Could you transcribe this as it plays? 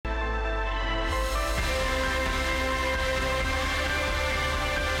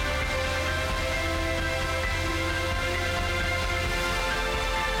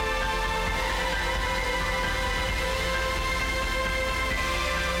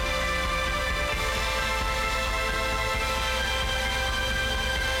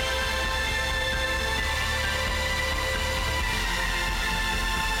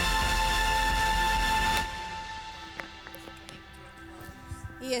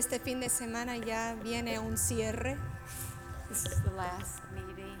Este fin de semana ya viene un cierre. This is the last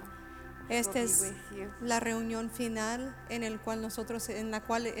meeting. Esta We'll be es with you. la reunión final en la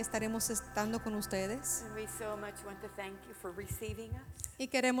cual estaremos estando con ustedes. And we so much want to thank you for receiving us. Y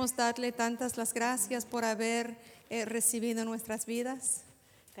queremos darle tantas las gracias por haber recibido nuestras vidas.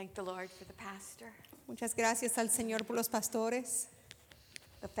 Thank the Lord for the pastor, Muchas gracias al Señor por los pastores,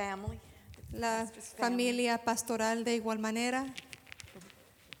 the family, la pastor's family. familia pastoral de igual manera,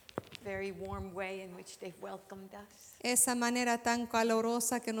 Very warm way in which they've welcomed us. esa manera tan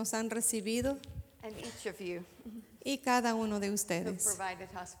calorosa que nos han recibido And each of you y cada uno de who ustedes provided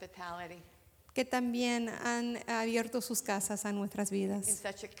hospitality que también han abierto sus casas a nuestras in vidas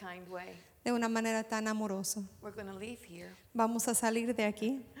such a kind way. de una manera tan amorosa. We're going to leave here, Vamos a salir de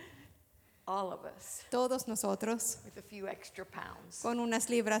aquí, all of us, todos nosotros, with a few extra pounds. con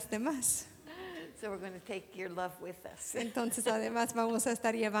unas libras de más. So we're going to take your love with us. Entonces, además, vamos a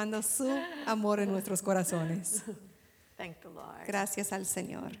estar llevando su amor en nuestros corazones. Thank the Lord. Gracias al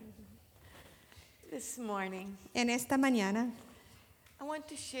Señor. This morning, En esta mañana I want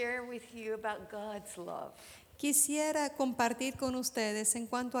to share with you about God's love quisiera compartir con ustedes en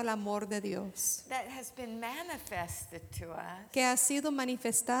cuanto al amor de Dios that has been manifested to us que ha sido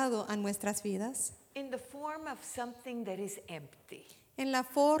manifestado a nuestras vidas in the form of something that is empty. en la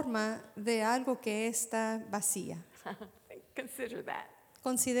forma de algo que está vacía. Consider that.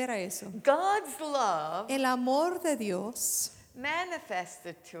 Considera eso. God's love El amor de Dios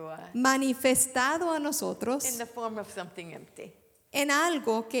manifested to us manifestado a in nosotros the form of something empty. en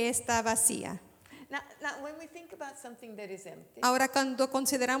algo que está vacía. Now, when we think about something that is empty, Ahora, cuando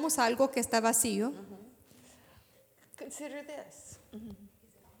consideramos algo que está vacío, consider this.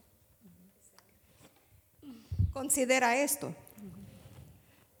 considera esto.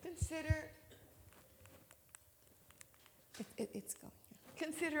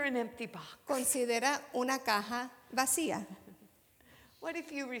 Consider an empty box. Considera una caja vacía. What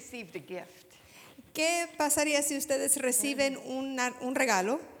if you received a gift ¿Qué pasaría si ustedes reciben un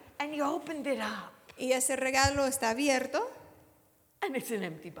regalo and you opened it up y ese regalo está abierto and it's an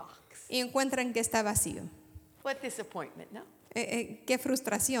empty box? y encuentran que está vacío? What disappointment, no? Qué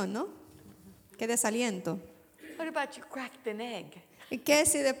frustración, ¿no? Qué desaliento. What about you cracked an egg ¿Y qué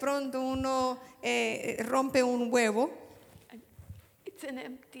si de pronto uno rompe un huevo and it's an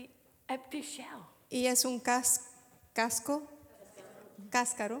empty shell? y es un cáscaro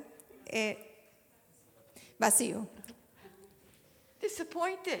vacío?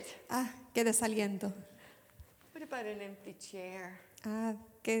 Disappointed. Qué desaliento. What about an empty chair?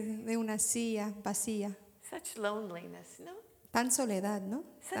 Que de una silla vacía. Such loneliness, no? Tan soledad, ¿no?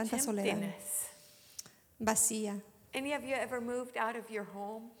 Such Tanta soledad. emptiness. Vacía. Any of you ever moved out of your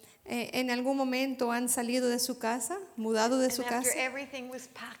home? ¿En algún momento han salido de su casa, mudado de su And after casa? everything was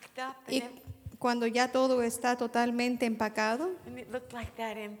packed up Y cuando ya todo está totalmente empacado and it looked like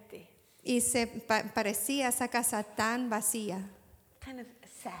that empty. y parecía esa casa tan vacía. Kind of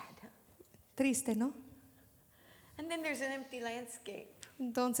sad. Huh? Triste, ¿no? And then there's an empty landscape.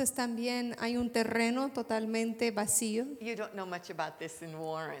 Entonces también hay un terreno totalmente vacío. You don't know much about this in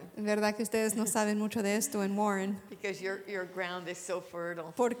Warren ¿Verdad que ustedes no saben mucho de esto en Warren? because your ground is so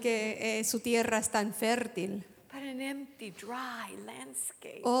fertile. Porque su tierra es tan fértil. But an empty, dry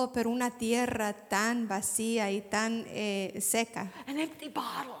landscape. Oh, pero una tierra tan vacía y tan seca. An empty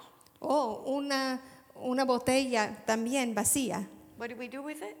bottle. Oh, una botella también vacía. What do we do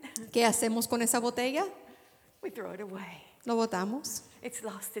with it? ¿Qué hacemos con esa botella? We throw it away. Lo botamos It's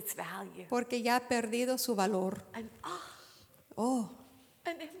lost its value. porque ya ha perdido su valor. And Oh,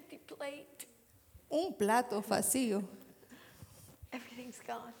 an empty plate. un plato vacío. Everything's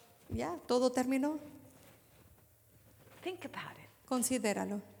gone. Ya, todo terminó. Think about it.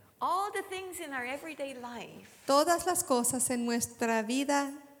 Considéralo. All the things in our everyday life Todas las cosas en nuestra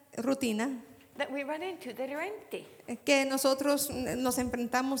vida rutina that we run into that are empty, que nosotros nos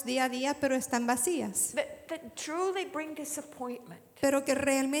enfrentamos día a día, pero están vacías, that truly bring disappointment pero que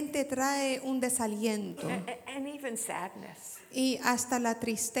realmente trae un desaliento and even sadness. y hasta la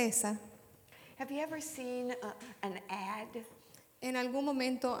tristeza. Have you ever seen an ad ¿En algún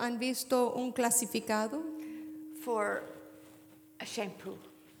momento han visto un clasificado for a shampoo?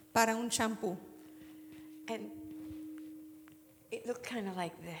 para un shampoo? And it looked kind of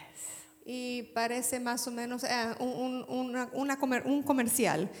like this. Y parece más o menos un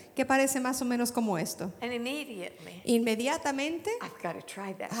comercial que parece más o menos como esto. And immediately, Inmediatamente, I've got to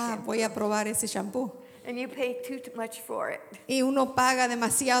try that shampoo. voy a probar ese shampoo. And you pay too much for it. Y uno paga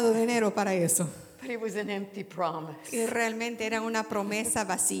demasiado dinero para eso. But it was an empty promise. Y realmente era una promesa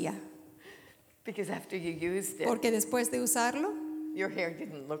vacía. Because after you used it, Porque después de usarlo, Your hair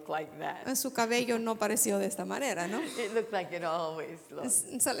didn't look like that. Su cabello no pareció de esta manera, ¿no? It looked like it always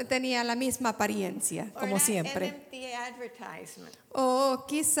looked. Solo tenía la misma apariencia, Or como an siempre. empty advertisement. O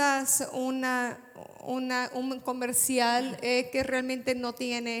quizás un comercial que realmente no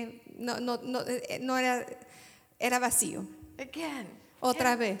tiene, no era vacío. Again.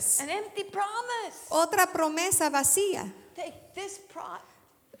 Otra vez. An empty promise. Otra promesa vacía. Take this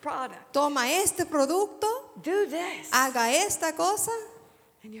product. Toma este producto, Do this. haga esta cosa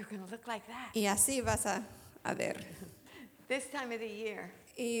And you're going to look like that. y así vas a ver. This time of the year,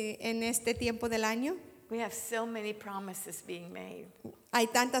 Y en este tiempo del año we have so many promises being made. hay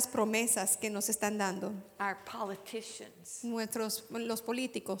tantas promesas que nos están dando Our politicians, los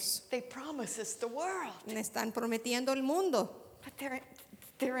políticos. they promise us the world. Están prometiendo el mundo, But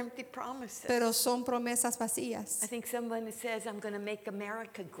they're empty promises. pero son promesas vacías. I think someone says, I'm going to make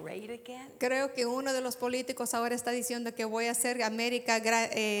America great again. Creo que uno de los políticos ahora está diciendo que voy a hacer América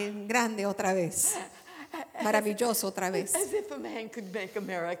grande otra vez, maravilloso otra vez. As if a man could make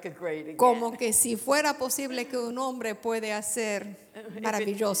America great again. Como que si fuera posible que un hombre puede hacer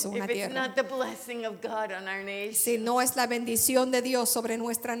maravilloso una If it's tierra. not the blessing of God on our nation, Si no es la bendición de Dios sobre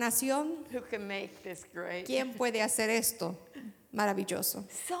nuestra nación, who can make this great? ¿quién puede hacer esto maravilloso?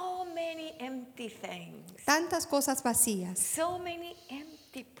 So many empty things. Tantas cosas vacías, So many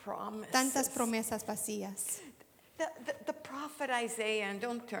empty promises. tantas promesas vacías. The prophet Isaiah, and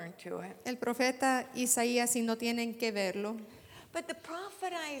don't turn to it, El profeta Isaías, si no tienen que verlo, but the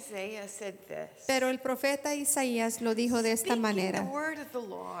prophet Isaiah said this. pero el profeta Isaías lo dijo de esta Speaking manera. the word of the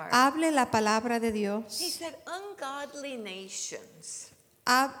Lord. Hable la palabra de He Dios. said, ungodly nations,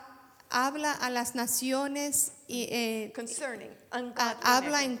 Habla a las naciones y concerning ungodly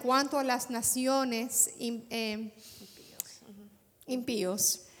habla nations. en cuanto a las naciones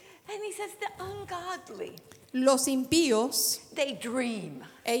impíos. And he says, the ungodly, Los impíos, they dream.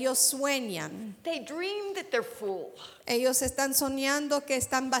 ellos sueñan. They dream that they're full, Ellos están soñando que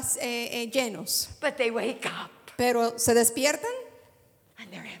están llenos, but they wake up pero se despiertan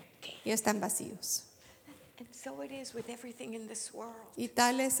and they're empty. y están vacíos. And so it is with everything in this world. Y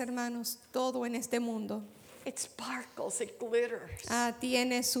tales, hermanos, todo en este mundo It sparkles, it glitters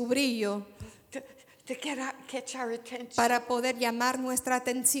tiene su brillo to catch our attention. para poder llamar nuestra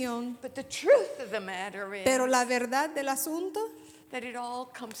atención. But the truth of the matter is Pero la verdad del asunto that it all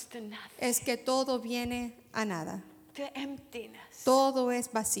comes to nothing, es que todo viene a nada. to emptiness. Todo es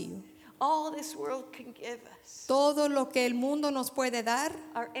vacío. All this world can give us Todo lo que el mundo nos puede dar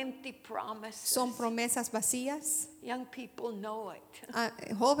are empty promises. son promesas vacías. Young people know it.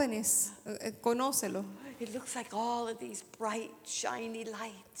 Jóvenes, conócelo. It looks like all of these bright, shiny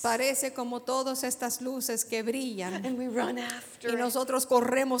lights. Parece como todas estas luces que brillan And we run after y nosotros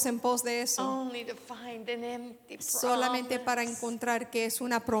corremos en pos de it, eso only to find an empty solamente para promise. encontrar que es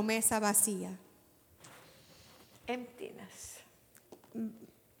una promesa vacía. Emptiness.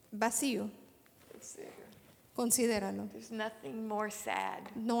 Vacío, considéralo. There's nothing more sad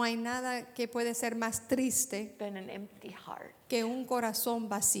No hay nada que puede ser más triste than an empty heart. que un corazón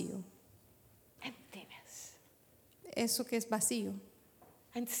vacío. Emptiness. Eso que es vacío.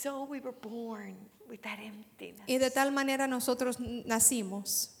 And so we were born with that emptiness. Y de tal manera nosotros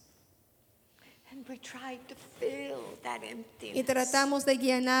nacimos And we tried to fill that y emptiness. tratamos de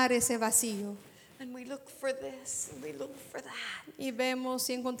llenar ese vacío. And we look for this and we look for that Y vemos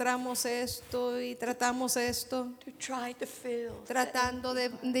y encontramos esto y tratamos esto, to try to fill. tratando de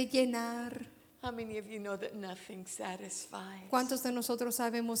llenar. How many of you know that nothing satisfies? ¿Cuántos de nosotros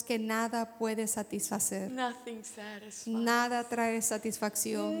sabemos que nada puede satisfacer? Nothing satisfies. Nada trae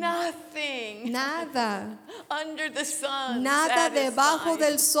satisfacción. Nothing Nada. under the sun. Nada debajo satisfies.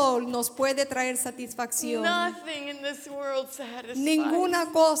 del sol nos puede traer satisfacción. Nothing in this world satisfies. Ninguna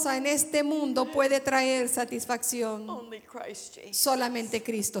cosa en este mundo puede traer satisfacción. Only Christ Jesus. Solamente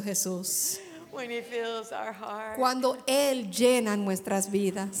Cristo Jesús. When He fills our heart. Cuando Él llena nuestras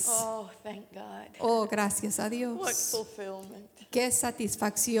vidas. Oh, thank God. Oh, gracias a What Dios. fulfillment. Qué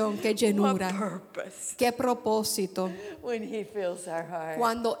satisfacción, qué What llenura, purpose. qué propósito. When He fills our heart.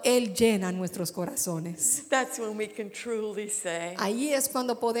 Cuando Él llena nuestros corazones. That's when we can truly say Ahí es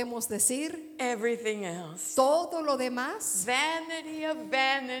cuando podemos decir everything else. todo lo demás, Vanity of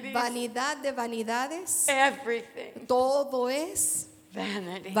vanities. vanidad de vanidades, Everything. todo es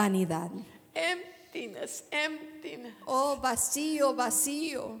Vanity. vanidad. Emptiness. Emptiness. Oh, vacío,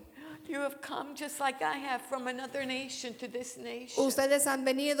 vacío. You have come just like I have from another nation to this nation. Ustedes han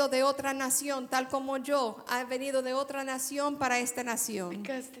venido de otra nación, tal como yo. Han venido de otra nación para esta nación.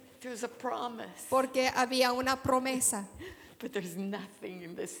 Because there's a promise. Porque había una promesa. But there's nothing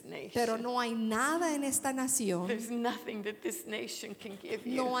in this nation. Pero no hay nada en esta nación. There's nothing that this nation can give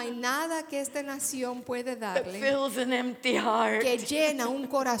you No hay nada que esta nación puede that darle fills an empty heart. que llena un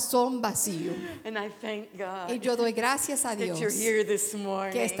corazón vacío. And I thank God Y yo doy gracias a that Dios you're here this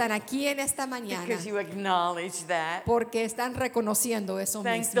morning que están aquí en esta mañana because you acknowledge that. porque están reconociendo eso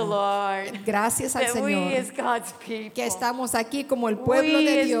Thank the mismo. Lord Gracias al that we Señor as God's people, que estamos aquí como el pueblo We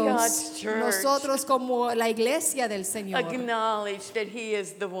de as Dios, God's church nosotros como la iglesia del Señor. acknowledge that He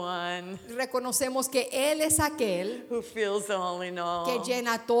is the one Reconocemos que Él es aquel who fills all in all. que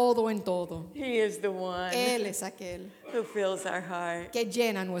llena todo en todo. He is the one Él es aquel who fills our heart. que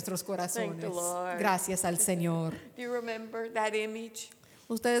llena nuestros Thank corazones. the Lord. Gracias al Señor. Do you remember that image?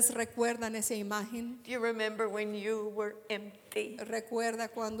 ¿Ustedes recuerdan esa imagen? Do you remember when you were empty? ¿Recuerda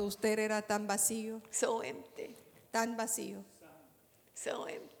cuando usted era tan vacío, So empty, tan vacío, so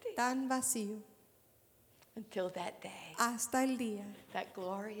empty. tan vacío, Until that day, hasta el día, that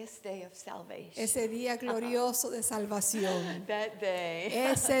glorious day of salvation. ese día glorioso de salvación, That day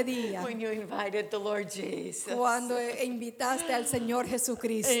ese día when you invited the Lord Jesus cuando invitaste al Señor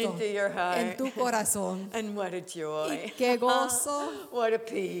Jesucristo into your heart? en tu corazón? And what a joy. Y qué gozo, What a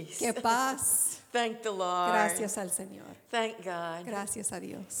peace. qué paz. Thank the Lord. Gracias al Señor. Thank God. Gracias a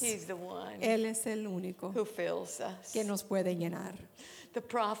Dios. He's the one Él es el único who fills us. que nos puede llenar. The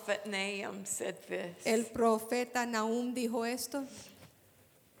prophet Nahum said this. El profeta Nahum dijo esto,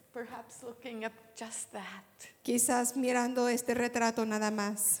 Perhaps looking at just that. quizás mirando este retrato nada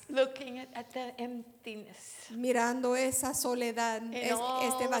más, Looking at the emptiness mirando esa soledad, in all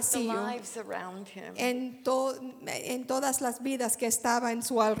este of the vacío, lives around him. en todas las vidas que estaba en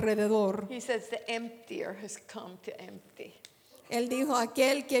su alrededor. He says the emptier has come to empty. Él dijo,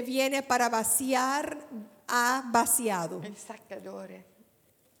 aquel que viene para vaciar, ha vaciado. El sacadore.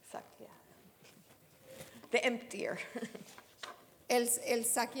 The emptier. El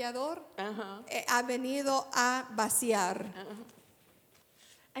saqueador Uh-huh. ha venido a vaciar.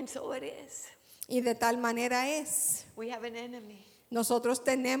 And so it is. Y de tal manera es. We have an enemy Nosotros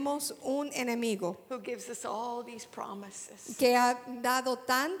tenemos un enemigo who gives us all these promises. que ha dado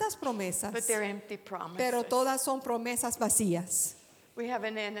tantas But promesas, they're empty promises. pero todas son promesas vacías. We have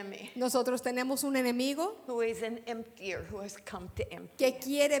an enemy Nosotros tenemos un enemigo who is an emptier, who has come to empty. que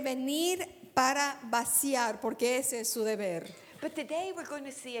quiere venir para vaciar, porque ese es su deber. But today we're going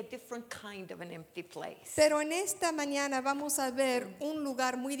to see a different kind of an empty place. Pero en esta mañana vamos a ver un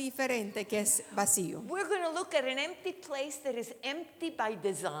lugar muy diferente que es vacío. We're going to look at an empty place that is empty by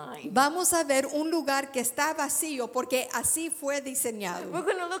design. Vamos a ver un lugar que está vacío porque así fue diseñado. We're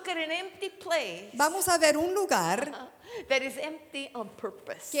going to look at an empty place Vamos a ver un lugar that is empty on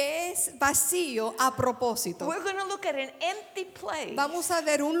purpose. que es vacío a propósito. We're going to look at an empty place Vamos a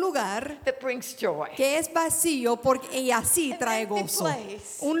ver un lugar that brings joy, que es vacío porque, y así An trae empty gozo.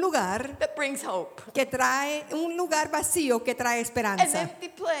 place. Un lugar that brings hope, que trae, un lugar vacío que trae an esperanza. empty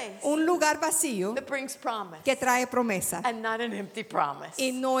place Un lugar vacío that brings promise, que trae promesa. and not an empty promise.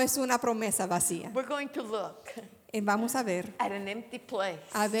 Y no es una promesa vacía. We're going to look Y vamos a ver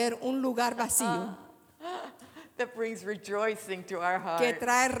un lugar vacío that brings rejoicing to our que heart.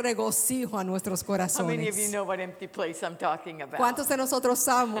 trae regocijo a nuestros How many of you corazones. know what empty place I'm talking about? ¿Cuántos de nosotros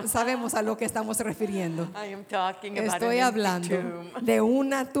sabemos a lo que estamos refiriendo? I am talking about Estoy an empty hablando tomb. de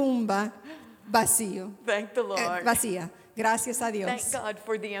una tumba vacío, Thank the Lord. vacía. Gracias a Dios. Thank God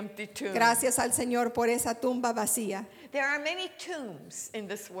for the empty tomb. Gracias al Señor por esa tumba vacía. There are many tombs in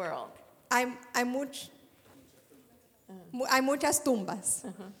this world. Hay muchas tumbas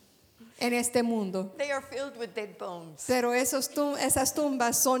en este mundo, They are filled with dead bones. pero esas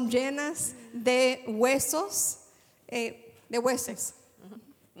tumbas son llenas de huesos,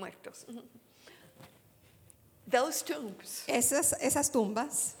 Muertos. Those tombs, Esas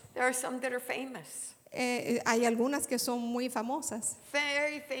tumbas, there are some that are famous. hay algunas que son muy famosas.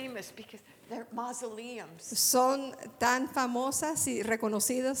 Very famous because they're mausoleums. Son tan famosas y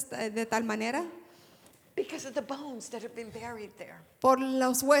reconocidas de tal manera Because of the bones that have been buried there. por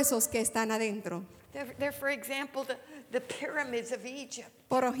los huesos que están adentro. They're for example, the pyramids of Egypt.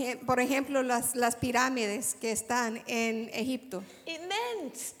 Por ejemplo, las pirámides que están en Egipto.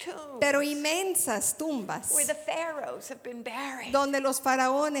 Immense tombs Pero inmensas tumbas where the pharaohs have been buried. donde los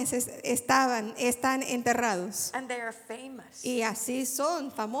faraones están enterrados. And they are famous Y así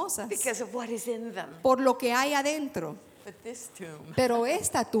son famosas because of what is in them. por lo que hay adentro. But this tomb Pero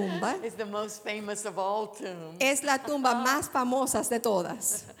esta tumba is the most famous of all tombs. es la tumba más famosa de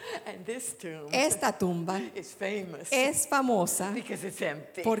todas. And this tomb Esta tumba is famous es famosa because it's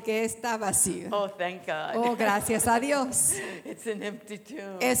empty. porque está vacía. Oh, thank God. Oh, gracias a Dios. It's an empty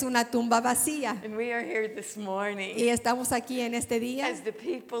tomb. Es una tumba vacía. And we are here this morning Y estamos aquí en este día as the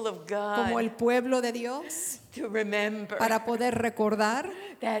people of como God el pueblo de Dios to remember para poder recordar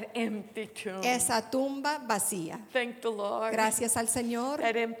that empty tomb. esa tumba vacía. Thank the Lord. Gracias al Señor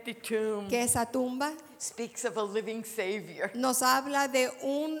That empty tomb que esa tumba speaks of a living Savior. nos habla de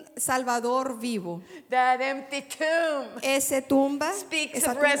un Salvador vivo. That empty tomb Esa tumba, speaks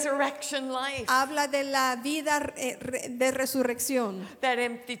esa of tumba resurrection life. habla de la vida de resurrección. That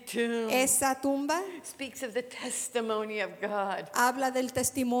empty tomb Esa tumba speaks of the testimony of God. habla del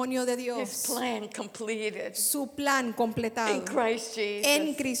testimonio de His Dios, plan completed su plan completado in Christ Jesus.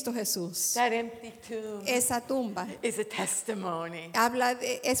 en Cristo Jesús. That empty tomb Esa tumba is a testimony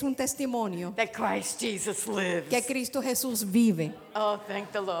es un testimonio that Christ Jesus lives. que Cristo Jesús vive. Oh,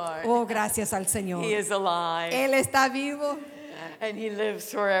 thank the Lord. Oh, gracias al Señor. He is alive Él está vivo and He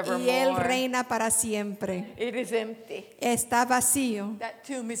lives y Él forevermore. reina para siempre. It is empty. Está vacío. That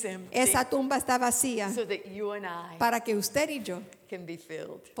tomb is empty Esa tumba está vacía so that you and I para que usted y yo can be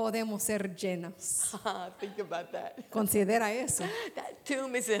filled. podemos ser llenos. Think about that. Considera eso. That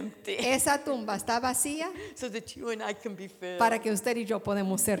tomb is empty Esa tumba está vacía so that you and I can be filled. para que usted y yo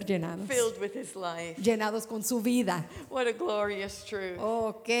podemos ser llenados. Filled with His life. Llenados con su vida. What a glorious truth.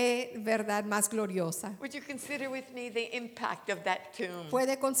 Oh, qué verdad más gloriosa. Would you consider with me the impact of that tomb?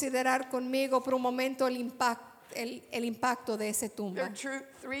 Puede considerar conmigo por un momento el impacto de esa There tumba. are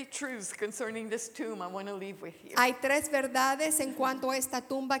three truths concerning this tomb I want to leave with you. Hay tres verdades en cuanto a esta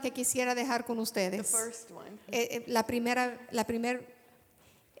tumba que quisiera dejar con The ustedes. first one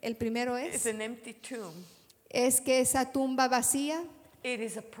El primero is an empty tomb. es que esa tumba vacía It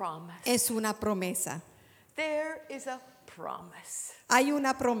is a promise. es una promesa. There is a promise. Hay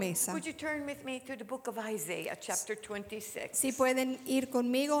una promesa. Would you turn with me to the book of Isaiah, chapter 26? Si pueden ir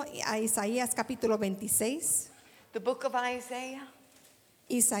conmigo a Isaías capítulo 26. The book of Isaiah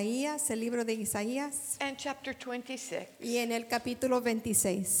Isaías, el libro de Isaías. and chapter 26. Y en el capítulo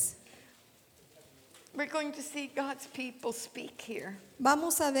 26. We're going to see God's people speak here.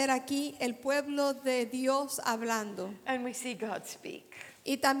 Vamos a ver aquí el pueblo de Dios hablando. And we see God speak.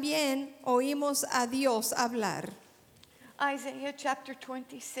 Y también oímos a Dios hablar. Isaiah chapter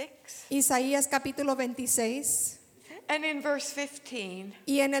 26. Isaías capítulo 26. And in verse 15,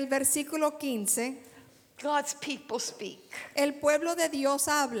 Y en el versículo 15, God's people speak. el pueblo de Dios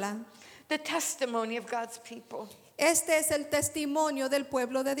habla. The testimony of God's people. Este es el testimonio del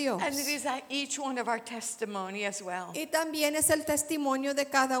pueblo de Dios. And it is each one of our testimony as well. Y también es el testimonio de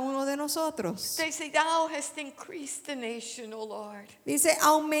cada uno de nosotros. They say, Thou hast increased the nation, O Lord. Dice,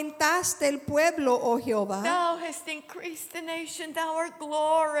 aumentaste el pueblo, oh Jehová. Thou hast increased the nation, Thou art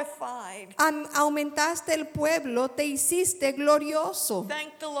glorified. Aumentaste el pueblo, te hiciste glorioso.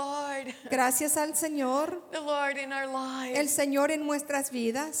 Thank the Lord. Gracias al Señor. The Lord in our El lives, Señor en nuestras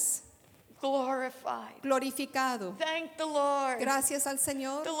vidas, glorified. glorificado. Thank the Lord. Gracias al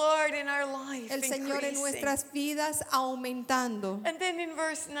Señor. The Lord in our life, El Señor en increasing. nuestras vidas aumentando. And then in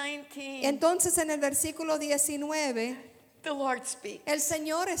verse 19, Entonces en el versículo 19, the Lord speaks. el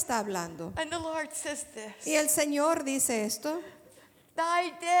Señor está hablando. And the Lord says Y this, el Señor dice esto, Thy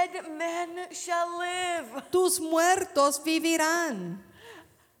dead men shall live. tus muertos vivirán.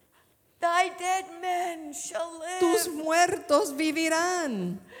 Thy dead men shall Tus live. muertos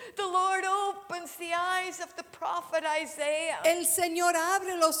vivirán. The Lord opens the eyes of the prophet Isaiah. El Señor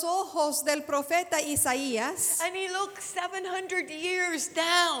abre los ojos del profeta Isaías And he looks 700 years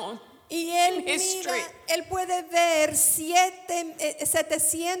down. y él in history. mira, él puede ver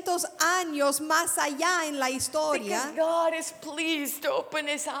 700 años más allá en la Because historia, God is pleased to open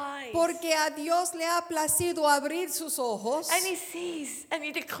his eyes. porque a Dios le ha placido abrir sus ojos And he sees and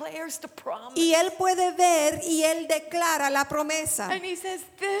he declares the promise. y él puede ver y él declara la promesa. And he says,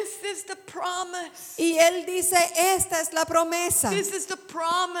 This is the promise. Y él dice, esta es la promesa. This is the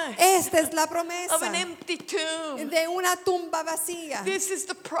promise Esta es la of an promesa empty tomb. de una tumba vacía. This is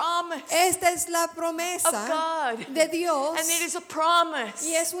the promise Esta es la of promesa God. de Dios And it is a promise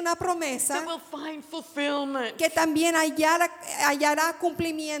y es una promesa that will find fulfillment. que también hallará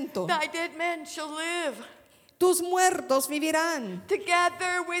cumplimiento. Thy dead men shall live Tus muertos vivirán.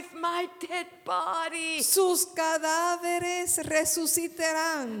 together with my dead body. Sus cadáveres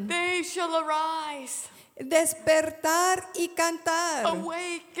resucitarán. They shall arise Despertar y cantar.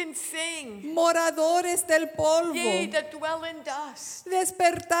 Awake and sing, Moradores del polvo. ye that dwell in dust.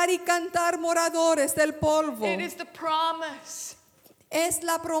 Despertar y cantar, moradores del polvo. It is the promise Es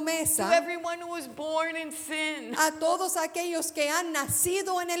la to promesa everyone who was born in sin, a todos aquellos que han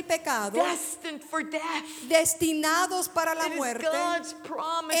nacido en el pecado, destined for death. destinados para la It is muerte. God's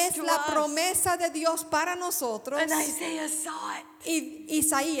promise Es to la us. promesa de Dios para nosotros. And Isaiah saw it. Y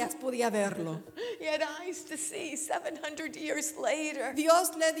Isaías podía verlo. He had eyes to see 700 years later.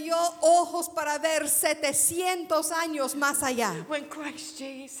 Dios le dio ojos para ver 700 años más allá. When Christ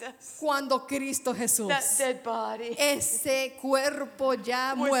Jesus, Cuando Cristo Jesús, that dead body, ese cuerpo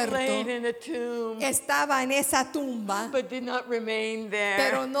ya was laid muerto, in a tomb, estaba en esa tumba, but did not remain there.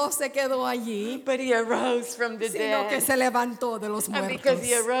 pero no se quedó allí, But he arose from the sino que dead. se levantó de los And muertos. because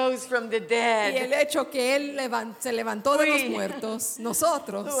he arose from the Y el dead, hecho que Él se levantó de los We, muertos, who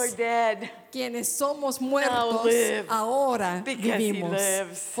nosotros, are dead, quienes somos muertos, live ahora because he vivimos,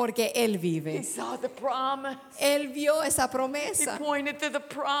 lives. porque Él he vive. saw the promise. Él vio esa He promesa. pointed to the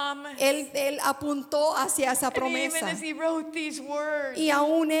promise. Él apuntó hacia esa And even promesa. as he wrote these words, Y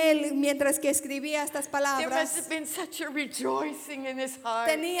aún Él, mientras que escribía estas there must have palabras, been such a rejoicing in his heart.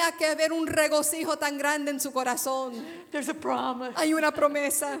 tenía que haber un regocijo tan grande en su corazón. There's a promise. Hay una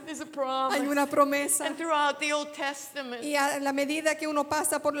promesa, There's a promise. hay una promesa. And throughout the Old Testament, Y a la medida que uno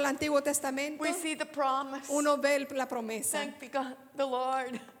pasa por el Antiguo Testamento, we see the promise. uno ve la promesa. Thank the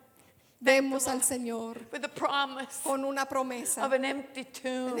Lord Vemos al Señor for the promise con una promesa of an empty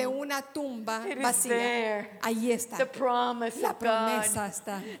tomb. de una tumba It is vacía. there. Allí está. The promise La of promesa God.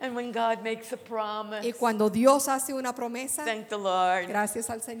 está. And when God makes a promise, Y cuando Dios hace una promesa, thank the Lord, gracias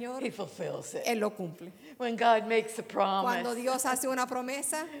al Señor, He fulfills it. Él lo cumple. When God makes a Cuando promise, Dios hace una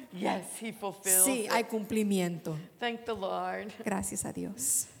promesa, yes, He fulfills sí, it. hay cumplimiento. Thank the Lord. Gracias a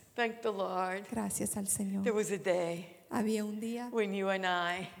Dios. Thank the Lord. Gracias al There Señor. was a day Había un día when you and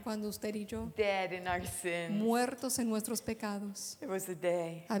I, cuando usted y yo, dead in our sins, muertos en nuestros pecados, there was a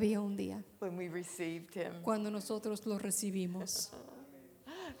day había un día when we received Him. cuando nosotros lo recibimos.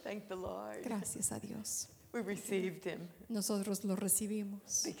 Thank the Lord. Gracias a Dios. We received Him Nosotros lo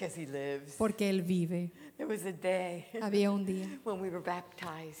recibimos because He lives. porque Él vive. There was a day Había un día when we were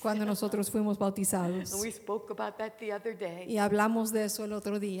baptized. cuando nosotros fuimos bautizados. And we spoke about that the other day. Y hablamos de eso el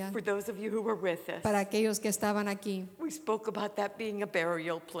otro día. For those of you who were with us, Para aquellos que estaban aquí, we spoke about that being a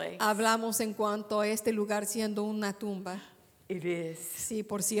burial place. hablamos en cuanto a este lugar siendo una tumba. It is. Sí,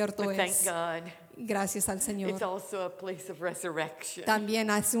 por cierto But thank es. God, Gracias al it's Señor. also a place of resurrection. También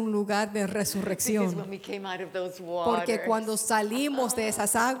es un lugar de Because resurrección. when we came out of those Porque waters, cuando salimos de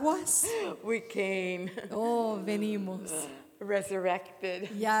esas aguas, we came oh, venimos resurrected.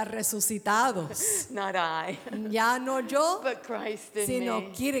 ya resucitados. Not I, Ya no yo, but Christ in sino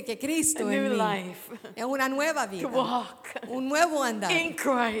me. quiere que A Cristo en new mí. life Es una nueva to vida. walk Un nuevo andar in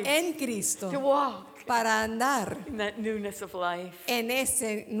Christ. en Cristo. To walk Para andar in that newness of life. en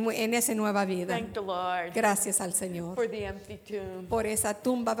esa nueva vida. Thank the Lord Gracias al Señor for the empty tomb. por esa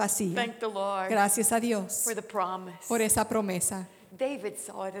tumba vacía. Thank the Lord Gracias a Dios for the promise. por esa promesa. David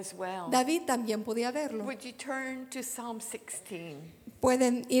saw it as well. David también podía verlo. Would you turn to Psalm 16?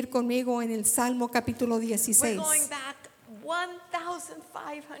 Pueden ir conmigo en el Salmo capítulo We're 16. going back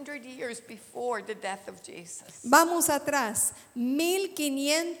 1,500 years before the death of Jesus. Vamos atrás,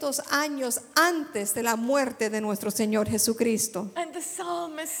 1500 años antes de la muerte de nuestro Señor Jesucristo. And the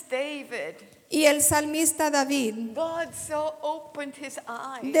psalmist David, Y el salmista David, God so opened his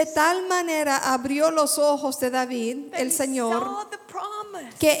eyes de tal manera abrió los ojos de David, that el he Señor, saw the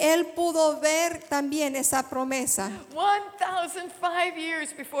promise. que él pudo ver también esa promesa. 1,005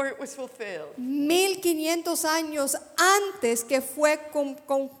 years before it was fulfilled. 1500 años antes que fue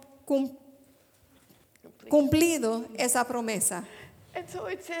cumplido esa promesa. And so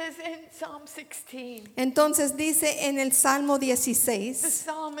it says in Psalm 16, Entonces dice en el Salmo the 16,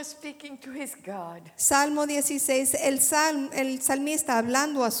 psalmist speaking to his God, Salmo 16, el salmista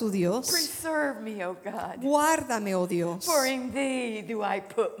hablando a su Dios, preserve me, O God, guárdame, oh Dios, for in thee do I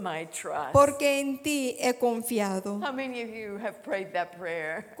put my trust. porque en ti he confiado. How many of you have prayed that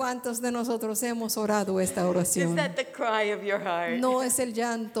prayer? ¿Cuántos de nosotros hemos orado esta Is oración? that the cry of your heart? No es el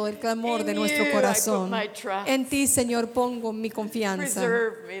llanto, el clamor de In nuestro you I corazón. put my trust. En ti, Señor, pongo mi confianza. confianza.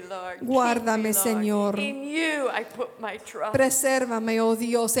 Preserve me, Lord. Keep Guárdame, me, Lord. Señor. In you I put my trust. Presérvame, oh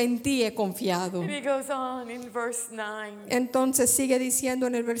Dios, en ti he confiado. And he goes on in verse 9. Entonces sigue diciendo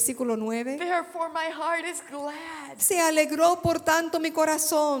en el versículo 9. Therefore my heart is glad. Se alegró por tanto mi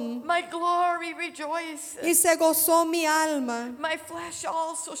corazón My glory rejoices. y se gozó mi alma. My flesh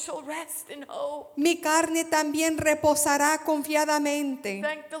also shall rest in hope. Mi carne también reposará confiadamente.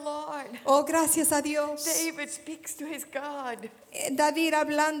 Thank the Lord. Oh, gracias a Dios. David speaks to his God. David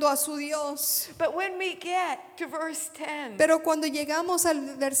hablando a su Dios. But when we get to verse 10, Pero cuando llegamos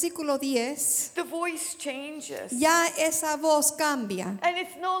al versículo 10, the voice changes. ya esa voz cambia. And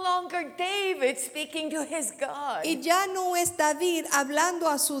it's no longer David speaking to his God, Y ya no es David hablando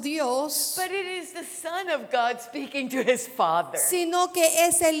a su Dios, but it is the Son of God speaking to his Father. sino que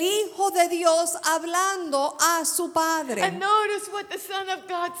es el Hijo de Dios hablando a su And Padre. notice what the Son of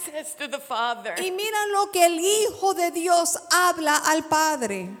God says to the Father. Y mira lo que el Hijo de Dios habla al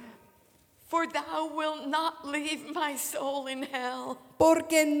Padre. For thou wilt not leave my soul in hell,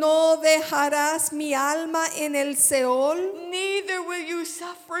 Porque no dejarás mi alma en el Seol, neither will you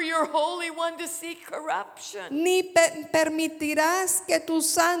suffer your Holy One to see corruption. ni permitirás que tu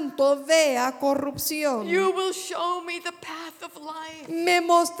santo vea corrupción. You will show me the path of life. Me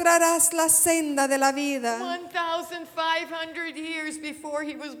mostrarás la senda de la vida. 1,500 years before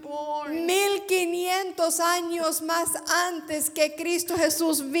he was born, 1500 años más antes que Cristo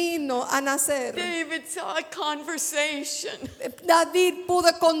Jesús vino a nacer, David saw a conversation David pudo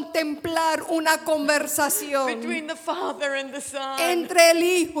contemplar una conversación between the Father and the Son. entre el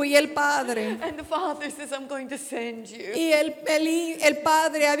Hijo y el Padre. And the Father says, I'm going to send you. Y el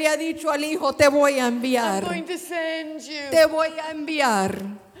Padre había dicho al Hijo, te voy a I'm enviar, going to send you te voy a enviar,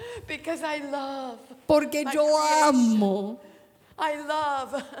 because I love porque my yo creation. I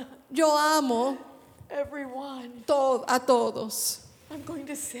love amo everyone. a todos. I'm going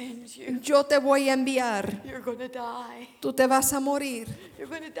to send you. Yo te voy a enviar, You're going to die. tú te vas a morir, You're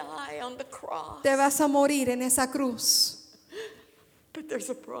going to die on the cross. te vas a morir en esa cruz. But there's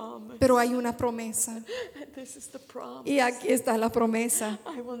a promise. Pero hay una promesa. And this is the promise. Y aquí está la promesa.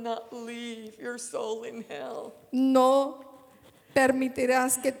 I will not leave your soul in hell. No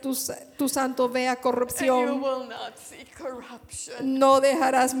permitirás que tu santo vea And you corrupción. will not see corruption. No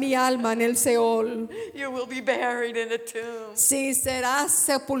dejarás mi alma en el Seol. You will be buried in a tomb. Si serás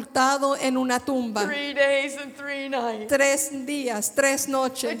sepultado en una tumba. 3 days and 3 nights. 3 días, 3 But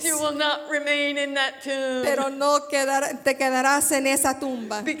noches. you will not remain in that tomb. Pero no te quedarás en esa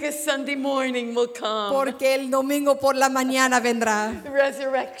tumba. Because Sunday morning will come. Porque el domingo por la mañana vendrá. The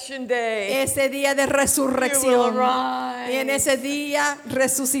resurrection day. Ese día de You will resurrección. rise. Y en ese día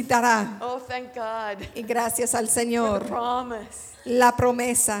resucitará. Oh, thank God. Y gracias al For the Señor. promise. La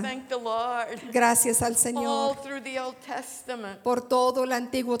promesa. Thank the Lord. Gracias al All Señor. through the Old Testament, Por todo el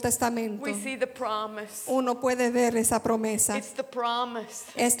Antiguo Testamento. we see the promise. Uno puede ver esa promesa. It's the promise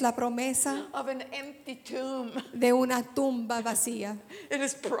Es la promesa of an empty tomb. de una tumba vacía. It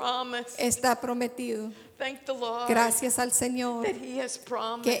is promised. Está prometido. Thank the Lord Gracias al Señor that He has que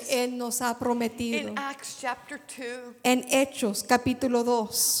promised. Él nos ha prometido. In Acts chapter 2, En Hechos capítulo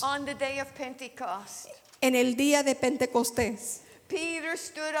 2, on the day of Pentecost, en el día de Pentecostés, Peter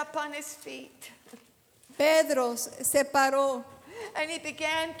stood up on his feet Pedro se paró and he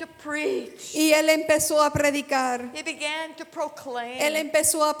began to preach. y él empezó a predicar. He began to Él proclaim.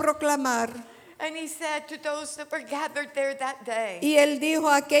 empezó a proclamar. And he said to those that were gathered there that day, Y él dijo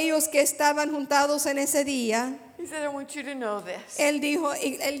a aquellos que estaban juntados en ese día, he said, I want you to know this. él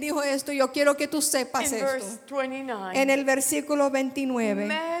dijo esto, yo quiero que tú sepas In verse esto. 29, En el versículo 29,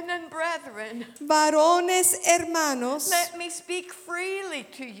 men and brethren, varones hermanos, let me speak freely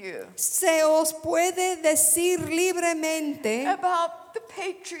to you se os puede decir libremente about the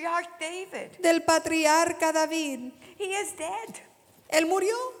patriarch David. del patriarca David. He is dead Él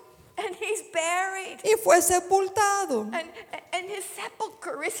murió and he's buried. y fue sepultado. And his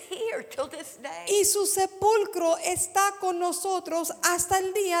sepulcher is here till this day. Y su sepulcro está con nosotros hasta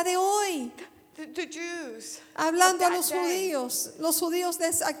el día de hoy. The Jews, Hablando a of los that day, judíos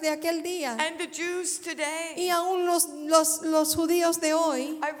de aquel día. and the Jews today Y aún los judíos de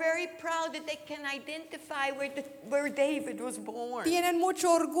hoy are very proud that they can identify where David was born. tienen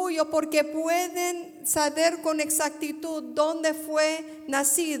mucho orgullo porque pueden saber con exactitud dónde fue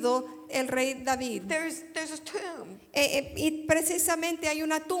nacido el rey David. There's a tomb, Y precisamente hay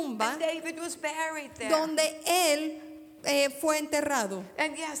una tumba and David was buried there. donde él fue enterrado.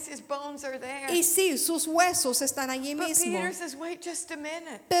 And yes, his bones are there. Y sí, sus huesos están allí But mismo. Peter says, wait just a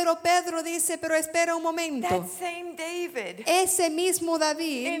minute. Pero Pedro dice, pero espera un momento. That same David, Ese mismo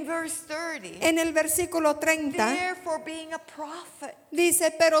David, in verse 30, en el versículo 30, therefore being a prophet,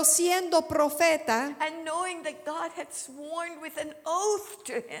 dice, pero siendo profeta and knowing that God had sworn with an oath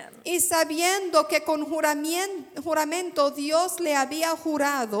to him, y sabiendo que con juramento Dios le había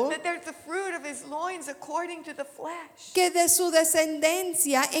jurado that there's the fruit of his loins according to the flesh, que de su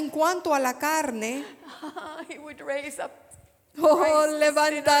descendencia en cuanto a la carne, he would raise up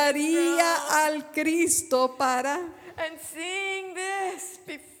levantaría al Cristo para... And seeing this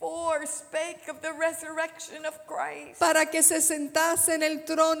before spake of the resurrection of Christ. Para que se sentase en el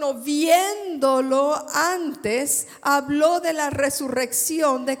trono, viéndolo antes, habló de la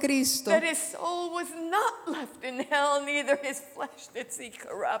resurrección de Cristo. That his soul was not left in hell, neither his flesh did see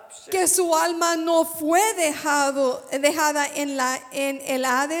corruption. Que su alma no fue dejada en el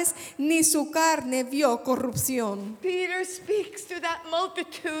Hades, ni su carne vio corrupción. Peter speaks to that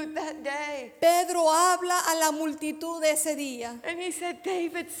multitude that day. Pedro habla a la multitud de ese día. And he said,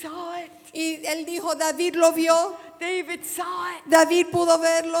 David saw it. Y él dijo, David lo vio, David saw it. David pudo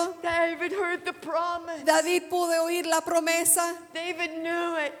verlo, David heard the promise. David pudo oír la promesa, David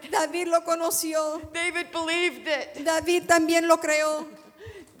knew it. David lo conoció, David believed it. David también lo creó.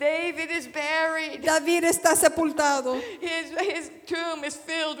 David is buried. David está sepultado. His tomb is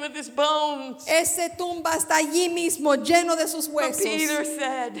filled with his bones. Ese tumba está allí mismo, lleno de sus But Peter huesos.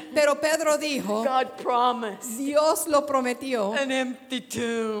 said, Pero Pedro dijo, God promised Dios lo prometió. an empty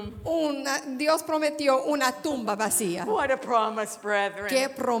tomb. Dios prometió una tumba vacía. What a promise, brethren. Qué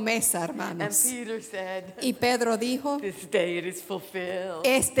promesa, And hermanos. Peter said, Y Pedro dijo, this day it is fulfilled.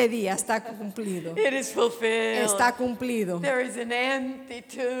 este día está cumplido. It is fulfilled. Está cumplido. There is an empty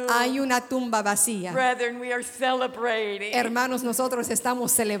tomb. Hay una tumba vacía. Brethren, we are celebrating Hermanos, nosotros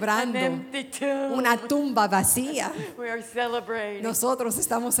estamos an celebrando empty tomb. una tumba vacía. We are celebrating Nosotros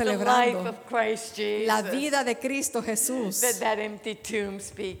estamos the life celebrando of Christ Jesus la vida de Cristo Jesús, that empty tomb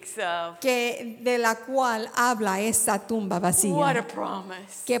speaks of. de la cual habla esa tumba What a vacía.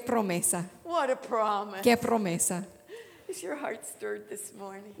 promise. Qué promesa, What a promise. qué promesa. Is your heart stirred this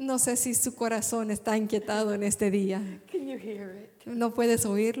morning? No sé si su corazón está inquietado en este día. Can you hear it? ¿No puedes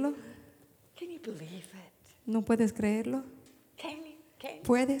oírlo? Can you believe it? ¿No puedes creerlo? Can you?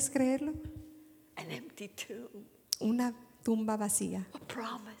 ¿Puedes creerlo? An empty tomb. Una tumba vacía, A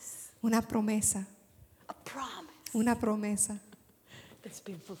promise. una promesa, A promise una promesa that's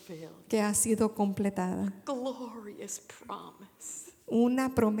been fulfilled. que ha sido completada. Glorious promise.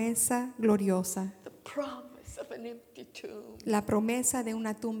 Una promesa gloriosa, The promise of an empty tomb. la promesa de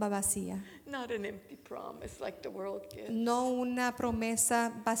una tumba vacía. Not an empty promise like the world gives. No una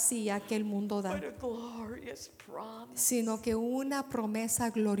promesa vacía que el mundo da, But a glorious promise. sino que una promesa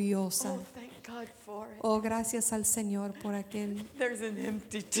gloriosa. Oh, thank God for it. Oh, gracias al Señor por aquel. There's an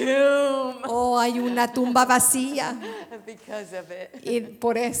empty tomb. Oh, hay una tumba vacía. And because of it, Y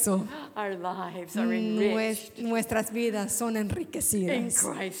por eso our lives are enriched nuestras vidas son in enriquecidas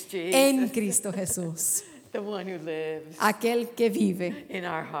Christ Jesus, en Cristo Jesús, the one who lives aquel que vive in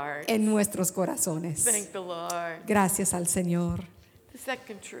our hearts. en nuestros corazones. Thank the Lord. Gracias al Señor. The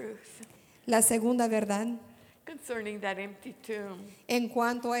second truth La segunda verdad concerning that empty tomb en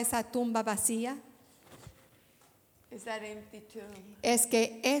cuanto a esa tumba vacía is that empty tomb. es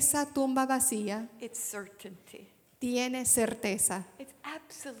que esa tumba vacía It's certainty. tiene certeza, It's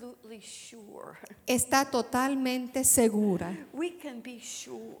absolutely sure. está totalmente segura. We can be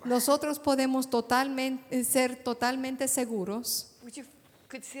sure. Nosotros podemos ser totalmente seguros. Would you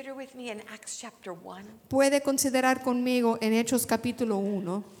consider with me in Acts chapter 1? Puede considerar conmigo en Hechos capítulo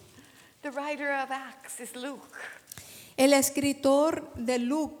 1. The writer of Acts is Luke. El escritor de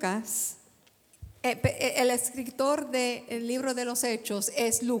Lucas, el escritor del libro de los Hechos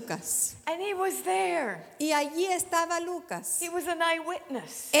es Lucas. And he was there. Y allí estaba Lucas. He was an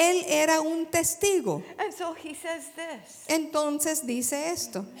eyewitness. Él era un testigo. And so he says this Entonces dice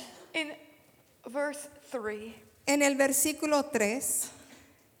esto. in verse 3. En el versículo 3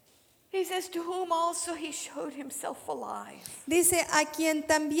 He says, to whom also he showed himself alive. dice, a quien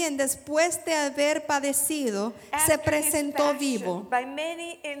también después de haber padecido se After his presentó passion, vivo. by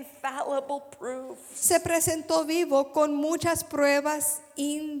many infallible proofs. Se presentó vivo con muchas pruebas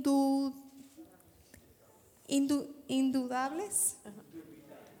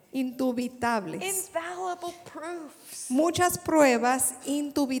indubitables. Infallible proofs. Muchas pruebas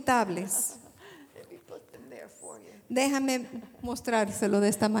indubitables. Let me put them there for you. Déjame mostrárselo de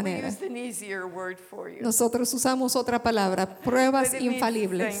esta We manera. used an easier word for you. Nosotros usamos otra palabra, pruebas But it means the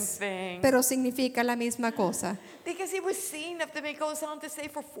infalibles, same thing. pero significa la misma cosa. Because he was seen of them, it goes on to say,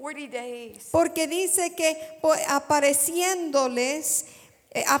 for 40 days. Porque dice que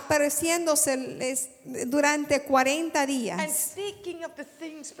apareciéndoseles durante 40 And días speaking of the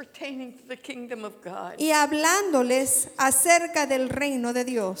things pertaining to the kingdom of God. y hablándoles acerca del reino de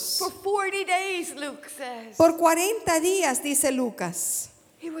Dios. For 40 days, Luke says. Por 40 días, dice Lucas,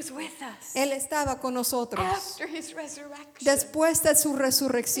 He was with us. Él estaba con nosotros After his resurrection. después de su And he said, I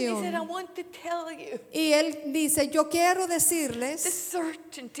resurrección. want to tell you Y Él dice, yo quiero the decirles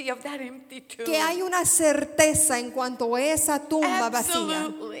certainty of that empty tomb. que hay una certeza en cuanto a esa tumba vacía.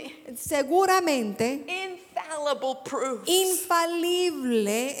 Absolutely. Seguramente Infallible proofs.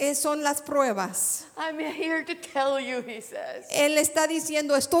 infalible son las pruebas. I'm here to tell you, he says. Él está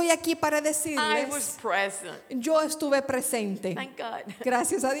diciendo, estoy aquí para I was decirles, present. yo estuve presente. Thank God.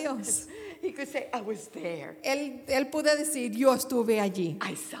 Gracias a Dios. He could say, I was there. Él puede decir, yo estuve allí.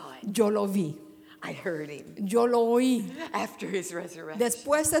 I saw it. Yo lo vi. I heard him. Yo lo oí. After his resurrection.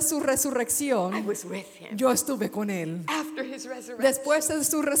 Después de su I resurrección, was with him. yo estuve con Él. After his resurrection. Después de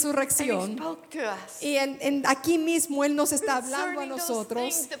su And he resurrección, spoke to us. y aquí mismo Él nos está hablando a Concerning those nosotros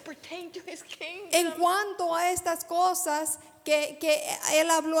things that pertain to his kingdom. en cuanto a estas cosas que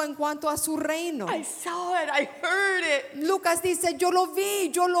Él habló en cuanto a su reino. I saw it. I heard it. Lucas dice, yo lo vi,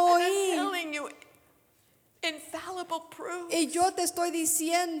 yo lo And I'm oí. telling you, infallible proof. Y yo te estoy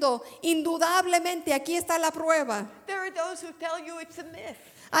diciendo, indudablemente aquí está la prueba. There are those who tell you it's a myth.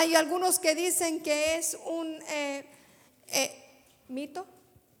 Hay algunos que dicen que es un mito,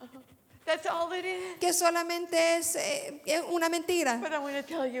 That's all it is. que solamente es una mentira, But I want to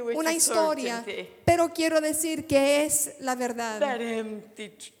tell you it's una a historia. certainty. Pero quiero decir que es la verdad, That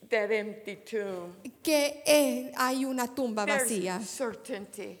empty tomb. que hay una tumba vacía, There's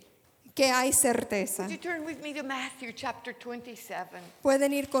certainty. que hay certeza. Would you turn with me to Matthew chapter 27?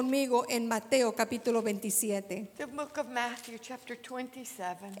 Pueden ir conmigo en Mateo capítulo 27. The book of Matthew chapter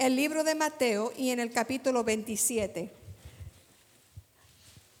 27. El libro de Mateo y en el capítulo 27.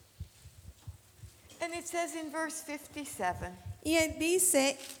 And it says in verse 57. Y él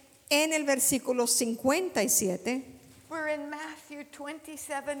dice en el versículo 57, We're in Matthew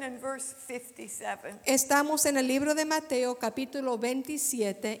 27 and verse 57. estamos en el libro de Mateo capítulo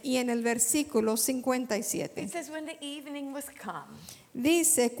 27 y en el versículo It 57. says, when the evening was come,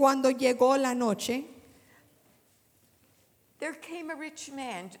 Dice, cuando llegó la noche, there came a rich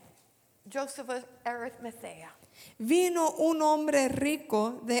man, Joseph of Arimathea. vino un hombre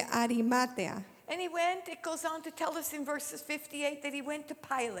rico de Arimatea. And he went, it goes on to tell us in verses 58 that he went to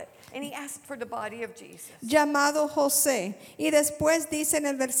Pilate and he asked for the body of Jesus. Llamado José, y después dice en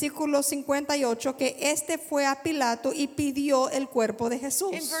el versículo 58 que este fue a Pilato y pidió el cuerpo de In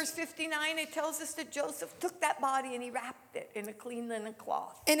Jesús. verse 59, it tells us that Joseph took that body and he wrapped it in a clean linen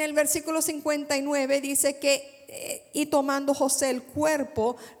cloth. En el versículo 59 dice que y tomando José el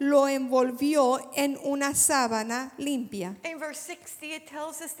cuerpo, lo envolvió en una sábana limpia. In verse 60, it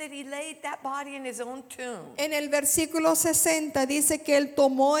tells us that he laid that body in his own tomb. En el versículo 60 dice que él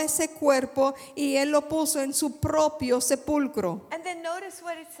tomó ese cuerpo y él lo puso en su propio sepulcro. And then notice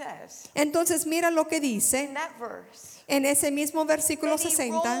what it says Entonces mira lo que in dice that verse. en ese mismo versículo That he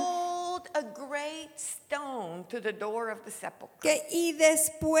 60. rolled a great stone to the door of the sepulchre. Que y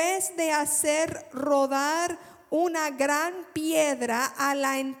después de hacer rodar una gran piedra a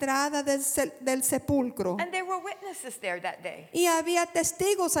la entrada del sepulcro. And there were witnesses there that day. Y había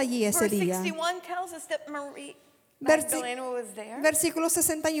testigos allí ese Verse día. 61 tells us that Marie Versi- Magdalena was there. Versículo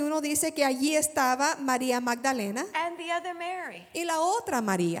 61 dice que allí estaba María Magdalena And the other Mary y la otra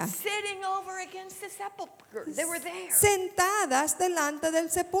María, sitting over against the sepulchre. They were there. sentadas delante del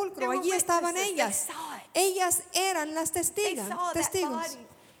sepulcro. There were Allí estaban witnesses. ellas. They saw it. Ellas eran las testigos. saw that body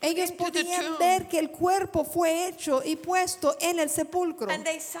Ellos into the podían tomb. ver que el cuerpo fue hecho y puesto en el sepulcro. And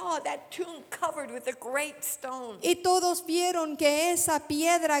they saw that tomb covered with a great stone. Y todos vieron que esa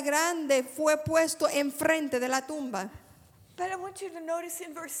piedra grande fue puesto enfrente de la tumba. But I want you to notice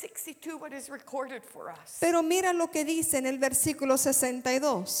in verse 62 what is recorded for us. Pero mira lo que dice en el versículo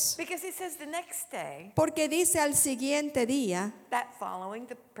 62. Because it says the next day, Porque dice al siguiente día, that following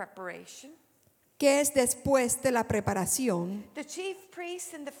the preparation, que es después de la preparación, the chief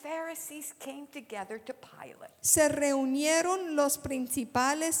priests and the Pharisees came together to Pilate. se reunieron los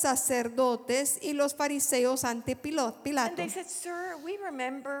principales sacerdotes y los fariseos ante And Pilato, they said, Sir, we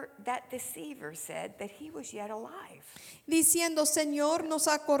remember that deceiver said that he was yet alive. diciendo, Señor, nos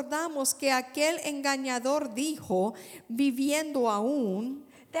acordamos que aquel engañador dijo, viviendo aún,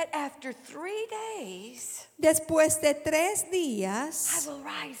 that after 3 days después de 3 I días will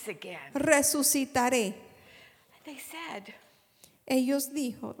rise again. resucitaré. And they said, Ellos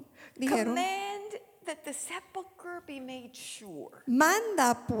dijeron, command that the sepulchre be made sure.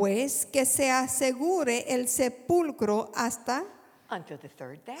 manda pues que se asegure el sepulcro Until the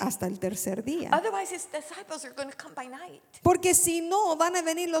 3rd day. hasta el tercer día. Otherwise, his disciples are going to come by night, Porque si no, van a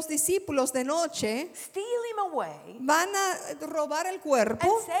venir los discípulos de noche, steal him away, van a robar el and cuerpo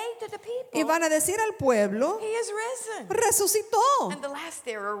say to the y people, van a decir al pueblo, he is risen. resucitó. And the last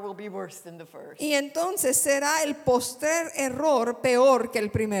error will be worse than the first. Y entonces será el postrer error peor que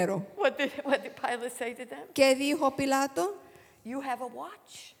el primero. What did Pilate say to them? ¿Qué dijo Pilato? You have a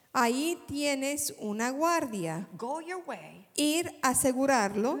watch. Ahí tienes una guardia. Go your way. Ir a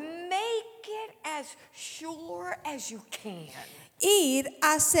asegurarlo. Make it as sure as you can. Ir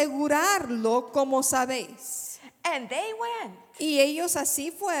a asegurarlo como sabéis. And they went. Y ellos así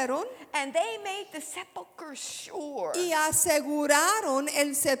fueron And they made the sepulchre sure, y aseguraron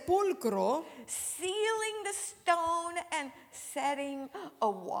el sepulcro, sealing the stone and setting a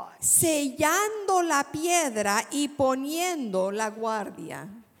watch. sellando la piedra y poniendo la guardia.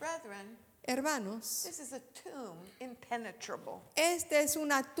 Brethren, Hermanos, this is a tomb impenetrable. esta es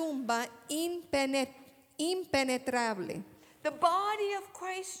una tumba impenetrable. The body of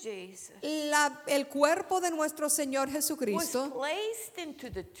Christ Jesus El cuerpo de nuestro Señor was Jesucristo placed into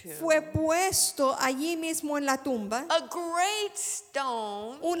the tomb. fue puesto allí mismo en la tumba. A great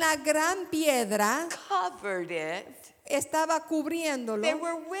stone Una gran piedra covered it. estaba cubriéndolo. There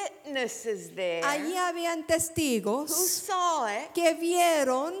were witnesses there Allí habían who testigos saw it. que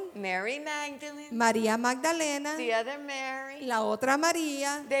vieron Mary Magdalene, María Magdalena, the other Mary. la otra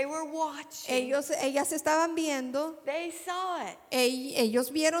María. They were watching. Ellas estaban viendo. They saw it.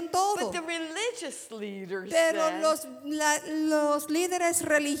 Ellos vieron But todo. the religious leaders Pero said, los líderes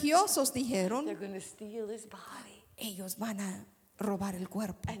religiosos dijeron, they're going to steal his body ellos van a robar el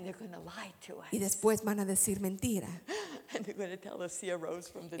cuerpo and they're going to lie to us. y después van a decir mentira And they're going to tell us he arose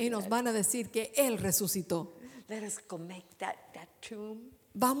from the y nos dead. van a decir que Él resucitó. Let us go make that tomb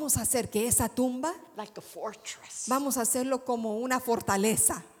Vamos a hacer que esa tumba, like a fortress. vamos a hacerlo como una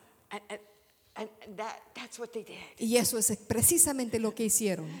fortaleza. And that's what they did. Y eso es precisamente lo que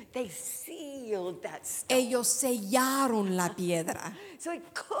hicieron. They sealed that stone Ellos sellaron la piedra so it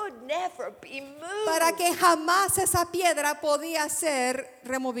could never be moved. para que jamás esa piedra podía ser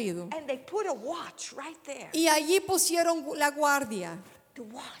removido. And they put a watch right there Y allí pusieron la guardia to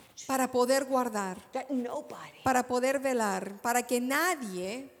watch para poder guardar, that nobody para poder velar, para que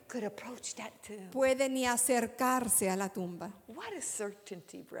nadie could approach that tomb. puede ni acercarse a la tumba. What a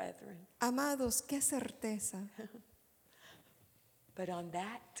certainty, brethren. Amados, qué certeza. But on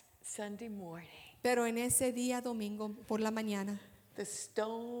that Sunday morning, Pero en ese día domingo por la mañana the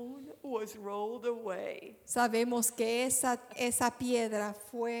stone was rolled away. sabemos que esa piedra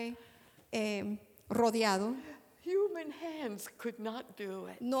fue rodeado. Human hands could not do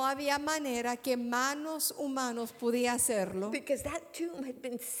it No había manera que manos humanos pudiera hacerlo because that tomb had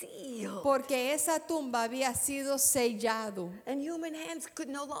been sealed. porque esa tumba había sido sellado And human hands could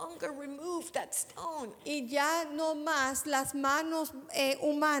no longer remove that stone. y ya no más las manos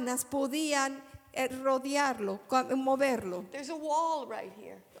humanas podían rodearlo, moverlo. There's a wall right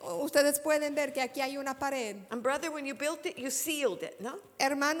here. Ustedes pueden ver que aquí hay una pared. And brother, when you built it, you sealed it, no?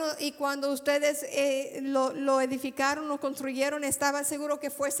 Hermano, y cuando ustedes lo edificaron, lo construyeron, estaban seguros que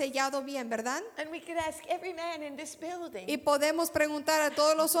fue sellado bien, ¿verdad? And we could ask every man in this building Y podemos preguntar a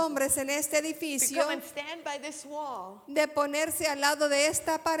todos los hombres en este to edificio come and stand by this wall de ponerse al lado de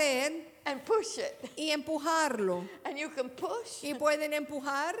esta pared and push it. y empujarlo. And you can push Y pueden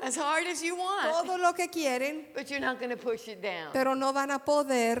empujar as hard as you want, todo lo que quieren, but you're not going to push it down pero no van a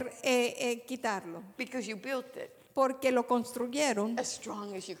poder quitarlo, because you built it porque lo construyeron as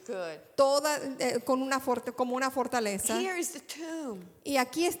strong as you could. como una fortaleza. Here is the tomb, Y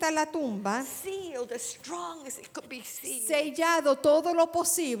aquí está la tumba, sealed as strong as it could be sealed. sellado todo lo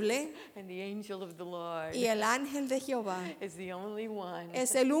posible, And the angel of the Lord y el ángel de Jehová is the only one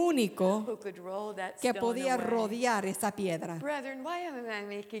es el único who could roll that que stone podía away. rodear esa piedra. Brethren, why am I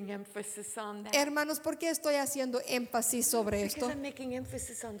making emphasis on that? Hermanos, ¿por qué estoy haciendo énfasis sobre Because esto? I'm making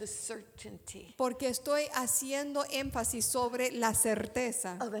emphasis on the certainty Porque estoy haciendo énfasis sobre la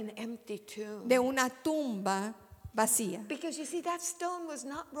certeza of an empty tomb. de una tumba vacía. Because you see, that stone was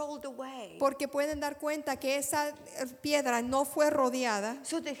not rolled away Porque pueden dar cuenta que esa piedra no fue rodeada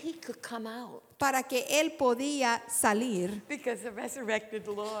so that he could come out. para que él podía salir. Because the resurrected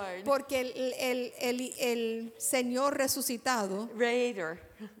Lord, Porque el Señor resucitado, greater,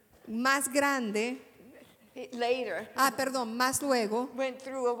 más grande, later perdón, más luego, went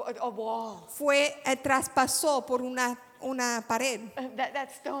through a wall. traspasó por una pared.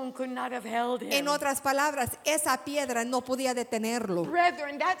 That stone could not have held him. En otras palabras, esa piedra no podía detenerlo.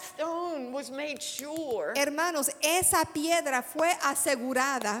 Brethren, that stone was made sure. Hermanos, esa piedra fue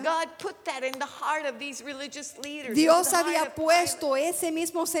asegurada. God put that in the heart of these religious leaders. Dios in the heart había of puesto ese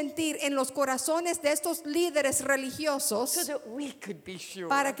mismo sentir en los corazones de estos líderes Pilate, religiosos so that we could be sure.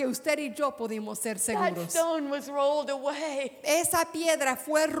 para que usted y yo pudimos ser That seguros. stone was rolled away Esa piedra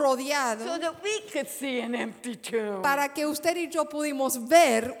fue rodeada so that we could see an empty tomb. para que usted y yo pudimos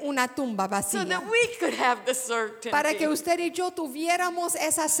ver una tumba So that vacía. we could have the certainty. Para que usted y yo tuviéramos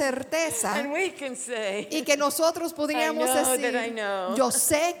esa certeza And we can say y que nosotros podríamos I know that I decir, know. yo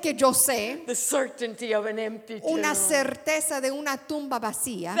sé que yo sé, the certainty of an empty tomb. una certeza de una tumba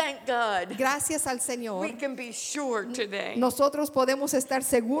vacía. Thank God. Gracias al We Señor, can be sure today. nosotros podemos estar We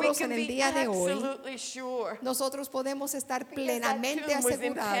seguros can en el be día de hoy. absolutely sure. Nosotros podemos estar that plenamente tomb was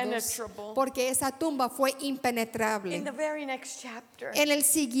asegurados impenetrable. porque esa tumba fue In impenetrable. the very next chapter, En el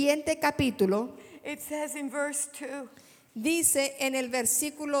siguiente capítulo it says in verse 2, dice en el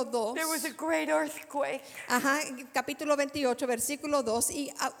versículo 2, there was a great earthquake, capítulo 28, versículo 2,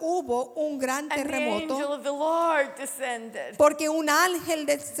 y hubo un gran and the angel terremoto of the Lord descended porque un ángel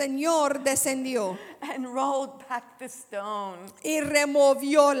del Señor descendió and rolled back the stone. y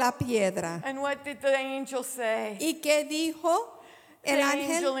removió la piedra. And what did the angel say? ¿Y qué dijo el The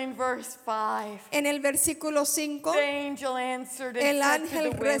angel ángel? in verse 5. En el versículo 5, The angel answered and el said to ángel the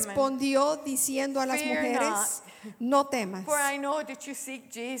women, respondió diciendo a las Fear mujeres, no temas, for I know that you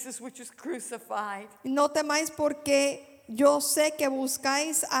seek Jesus which was crucified. no temáis porque yo sé que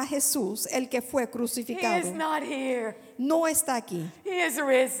buscáis a Jesús, el que fue He is crucificado. not here. No está aquí, He is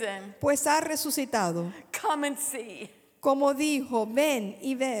risen. pues ha resucitado. Come and see Como dijo, ven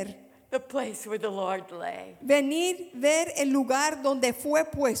y ver. the place where the Lord lay. Venid, ver el lugar donde fue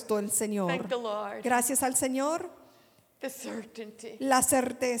puesto el Thank Señor. the Lord. Gracias al Señor, The certainty la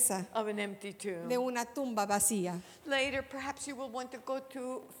certeza of an empty tomb. de una tumba vacía. Later, perhaps you will want to go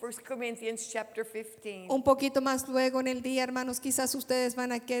to 1 Corinthians chapter 15. Un poquito más luego en el día, hermanos, quizás ustedes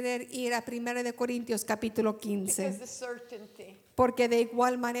van a querer ir a 1 de Corintios capítulo Because 15, the certainty. porque de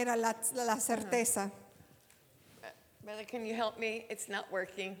igual manera la certeza, Brother, can you help me? It's not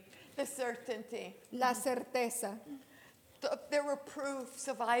working. The certainty. la certeza. There were proofs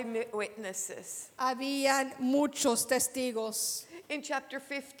of eyewitnesses. Habían muchos testigos. In chapter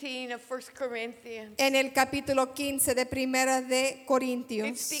 15 of 1 Corinthians, En el capítulo 15 de 1 de it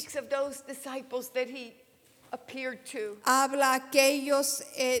Corintios, speaks of those disciples that he appeared to. habla aquellos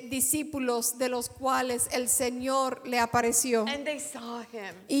discípulos de los cuales el Señor le apareció. And they saw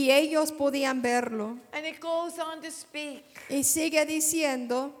him. Y ellos podían verlo. And it goes on to speak Y sigue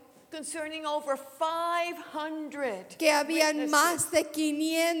diciendo concerning over 500 que habían witnesses. más de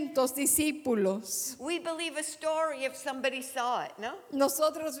 500 discípulos. We believe a story if somebody saw it, no?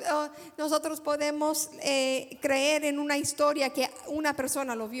 Nosotros podemos creer en una historia que una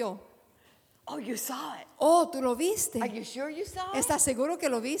persona lo vio. Oh, you saw it. Oh, ¿tú lo viste? Are you sure you saw it? ¿Estás seguro que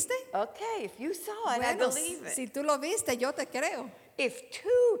lo viste? Okay, if you saw it, I Bueno, believe it. si tú lo viste, yo te creo. If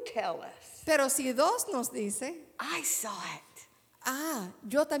two tell us, Pero si dos nos dice, I saw it,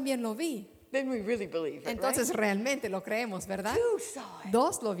 yo también lo vi. then we really believe it, Entonces right? realmente lo creemos, ¿verdad? Two saw it.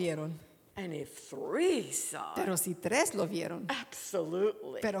 Dos lo vieron. And if three saw it, Pero si tres lo vieron.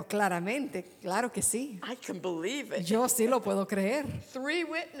 absolutely. Pero claramente, claro que sí. I can believe it. Yo sí lo puedo creer. 3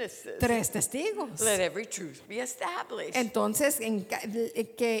 witnesses. Tres testigos. Let every truth be established. Entonces,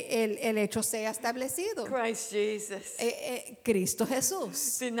 que el hecho sea establecido. Christ Jesus Cristo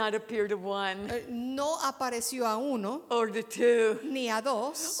Jesús did not appear to one no apareció a uno, or to two ni a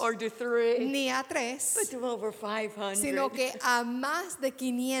dos, or to three, ni a but tres, to over 500. sino que a más de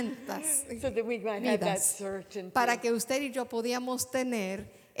 500 so that we might have that vidas, certainty para que usted y yo podíamos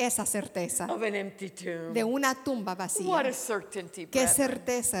tener esa certeza of an empty tomb. de una tumba What a vacía. certainty, Qué brethren.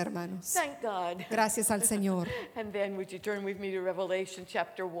 certeza, hermanos. Thank God. Gracias al Señor. And then would you turn with me to Revelation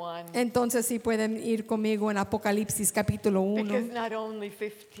chapter 1? Entonces, si pueden ir conmigo en Apocalipsis capítulo Because 1, not only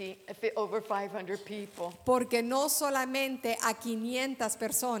over 500 people, porque no solamente a 500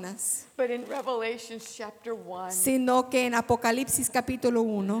 personas, but in Revelation chapter 1 sino que en Apocalipsis capítulo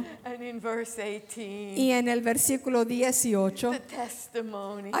 1 and in verse 18, y en el versículo 18, the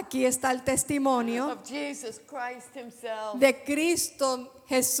testimony aquí está el testimonio of Jesus Christ himself. de Cristo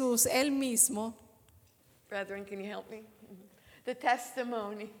Jesús, Él mismo, Brethren, can you help me? The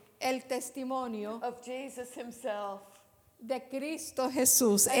testimony el testimonio of Jesus himself de Cristo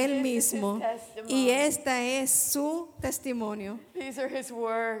Jesús, And Él this is his mismo. testimony. Y esta es su testimonio. These are his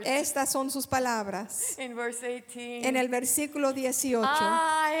words. Estas son sus palabras. In verse 18, En el versículo 18,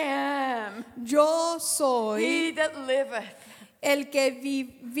 I am yo soy he that liveth. el que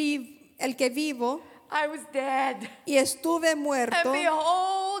vivo I was dead, y estuve and muerto,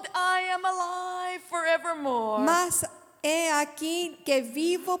 behold, I am alive forevermore. mas he aquí que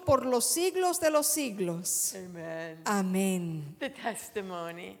vivo por los siglos de los siglos. Amen. Amén. The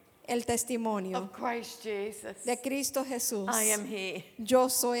testimony El testimonio of Christ Jesus. de Cristo Jesús. I am he Yo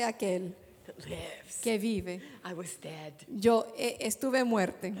soy aquel that lives. que vive. I was dead. Yo estuve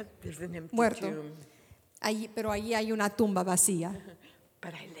muerto, There's an empty Muerto. tomb, pero allí hay una tumba vacía.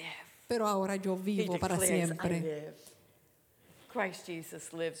 but I live. Pero ahora yo He vivo para declares, I siempre. live. Christ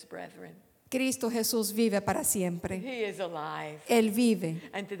Jesus lives, brethren. Cristo Jesús vive para siempre. He is alive. Él vive.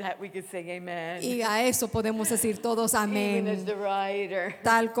 And to that we could say amen. Y a eso podemos decir todos Even as amén. the writer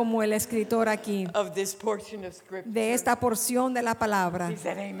Tal como el escritor aquí of this portion of scripture, de esta porción de la palabra. he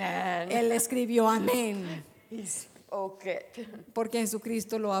said amen. Él escribió amén. He spoke it. Porque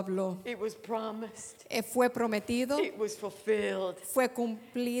Jesucristo lo habló. It was promised. Fue prometido, It was fulfilled. fue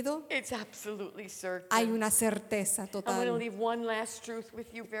cumplido. It's absolutely certain. Hay una certeza I'm going to total. leave one last truth with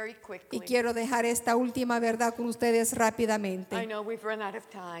you very quickly. Y quiero dejar esta última verdad con ustedes I rápidamente. know we've run out of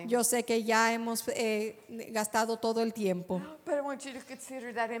time. Yo sé que ya hemos gastado todo el tiempo, But I want you to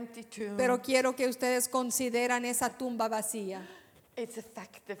consider that empty tomb. pero quiero que ustedes consideran esa tumba vacía. Its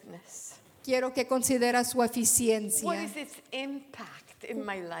effectiveness. Quiero que consideren su What eficiencia. is its impact in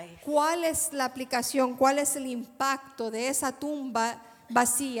my life? ¿Cuál es la aplicación? ¿Cuál es el impacto de esa tumba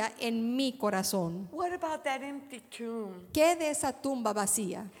vacía en mi corazón? What about that empty tomb ¿Qué de esa tumba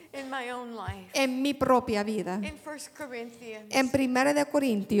vacía in my own life? en mi propia vida? In 1 Corinthians En 1 de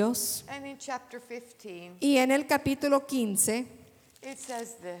Corintios and in chapter 15, y en el capítulo 15 it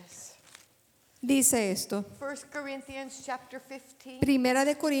says this. dice esto. 1 Corinthians chapter 15 1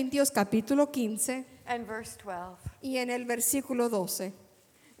 de Corintios capítulo 15 and verse 12. y en el versículo 12.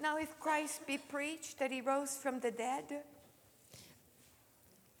 Now if Christ be preached that he rose from the dead,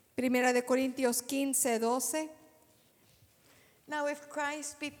 1 de Corintios 15, 12. now if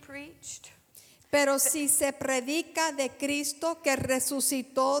Christ be preached, Pero si se predica de Cristo que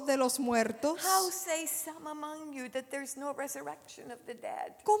resucitó de los muertos, how say some among you that there's no resurrection of the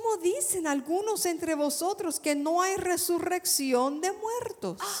dead? ¿cómo dicen algunos entre vosotros que no hay resurrección de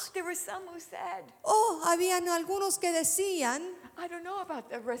muertos? There were some who said, Oh, habían algunos que decían, I don't know about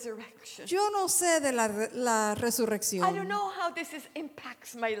the resurrection. yo no sé de la I don't resurrección. know how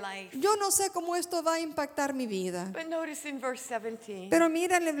impacts my life. Yo no sé cómo esto va a impactar mi vida. But notice in verse 17, Pero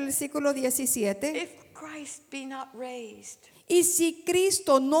mira en el versículo 17. if Christ be not raised, Y si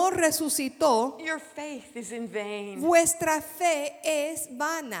Cristo no resucitó, your faith is in vain, vuestra fe es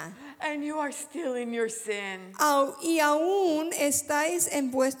vana. and you are still in your sin. Y aún estáis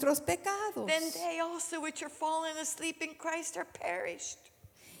en vuestros pecados. Then they also which are fallen asleep in Christ are perished.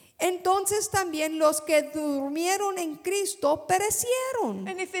 Entonces también los que durmieron en Cristo perecieron.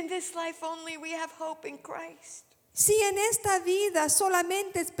 And if in this life only we have hope in Christ, Si en esta vida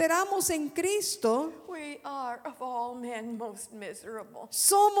solamente esperamos en Cristo, we are of all men most miserable.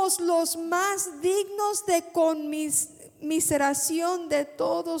 somos los más dignos de conmiseración de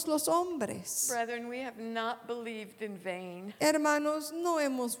todos los hombres. Brethren, we have not believed in vain. Hermanos, no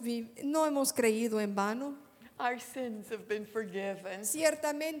hemos creído en vano. Our sins have been forgiven,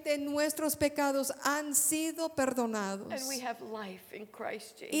 Ciertamente nuestros pecados han sido perdonados. and we have life in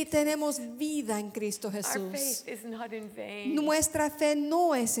Christ Y Jesus. tenemos vida en Cristo Our Jesús. faith is not in vain. Nuestra fe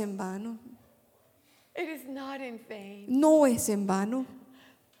no es en vano. It is not in vain, No es en vano,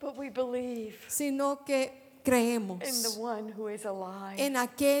 but we believe sino que creemos in the one who is alive en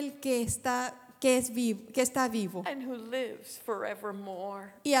aquel que está vivo and who lives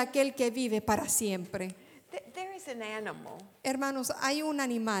forevermore. y aquel que vive para siempre. There is an animal, Hermanos, hay un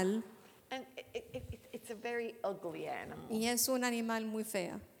animal and it's a very ugly animal. y es un animal muy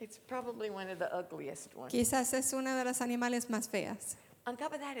fea. It's probably one of the ugliest ones. Quizás es una de las animales más feas. On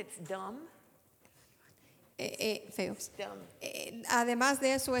top of that, it's dumb. Feos. Dumb. Además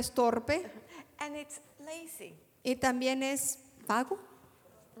de eso es torpe And it's lazy. y también es vago.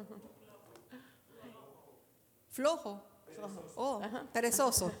 Flojo. Oh,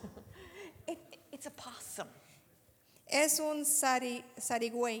 perezoso. It's a possum. Es un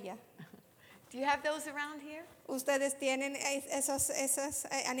zarigüeya. Do you have those around here? ¿Ustedes tienen esos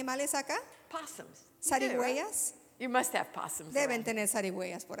animales acá? Possums. You do, right? ¿Zarigüeyas? You must have possums. Deben around. tener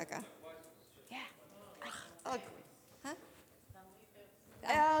zarigüeyas por acá. Yeah. Ugly.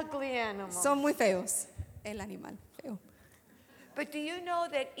 ¿Ah? Ugly animal. Son muy feos. El animal feo. But do you know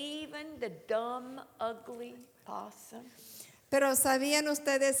that even the dumb, ugly possum Pero ¿sabían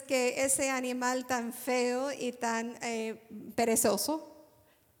ustedes que ese animal tan feo y tan perezoso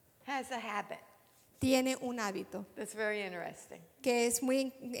has a habit tiene un hábito that's very interesting? que es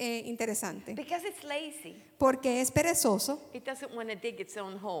muy interesante? Because it's lazy. Porque es perezoso, It doesn't want to dig its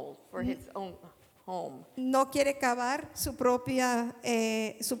own hole for its own home. no quiere cavar su propia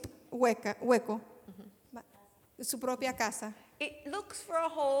hueco, su propia casa, It looks for a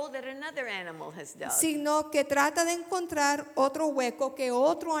hole that another animal has dug. sino que trata de encontrar otro hueco que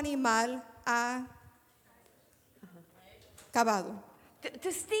otro animal ha cavado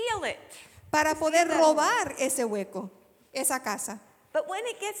To steal it. para poder robar ese hueco, esa casa. But when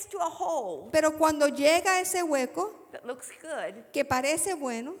it gets to a hole Pero cuando llega a ese hueco that looks good, que parece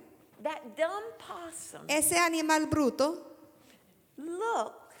bueno, that dumb possum ese animal bruto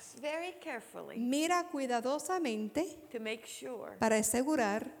looks very carefully mira cuidadosamente to make sure para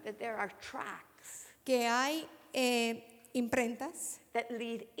asegurar that there are tracks que hay imprentas that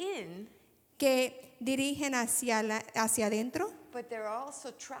lead in, que dirigen hacia adentro, but there are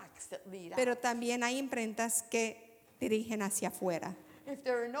also tracks that lead pero out. también hay imprentas que dirigen hacia afuera. If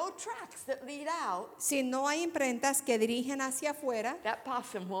there are no tracks that lead out, Si no hay imprentas que dirigen hacia afuera, that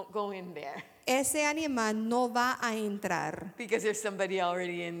possum won't go in there ese animal no va a entrar, because there's somebody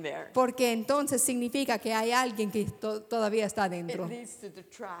already in there. porque entonces significa que hay alguien que todavía está It adentro, leads to the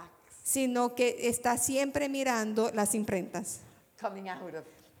tracks sino que está siempre mirando las imprentas, coming out of.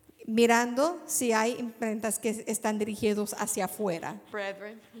 mirando si hay imprentas que están dirigidos hacia afuera.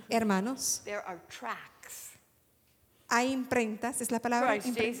 Brethren, Hermanos, there are tracks. hay imprentas, es la palabra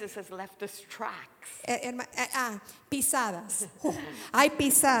Christ Jesus has left us tracks. pisadas. Hay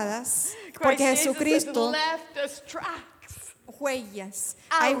pisadas porque Christ Jesus Jesucristo, has left us tracks. huellas.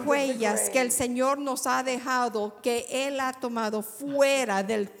 Out Hay of the huellas que el grave. Señor nos ha dejado, que Él ha tomado fuera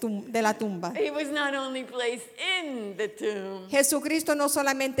de la tumba. He was not only placed in the tomb, Jesucristo no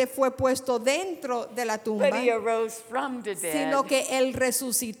solamente fue puesto dentro de la tumba, but he arose from the dead sino que Él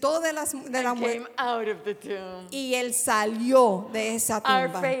resucitó de la and muerte came out of the tomb. y Él salió de esa Our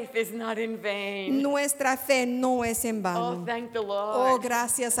tumba. faith is not in vain. Nuestra fe no es en Oh, vano. thank the Oh, Lord.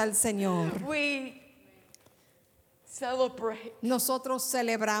 gracias al Señor. We celebrate. Nosotros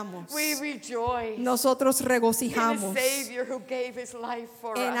celebramos. We rejoice Nosotros in regocijamos the Savior who gave his life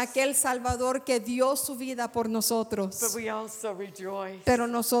for en us. aquel Salvador que dio su vida por But nosotros. we also rejoice Pero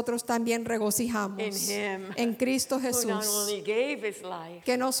nosotros también regocijamos in him en Cristo who not Jesús, only gave his life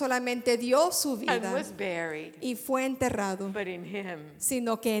que no solamente dio su and vida was buried, y fue enterrado, but in him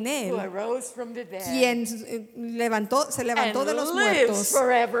sino que en who Él, arose from the dead quien se levantó and de los lives muertos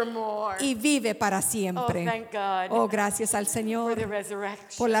forevermore. y vive para Oh, siempre. thank God Oh, gracias al for Señor the por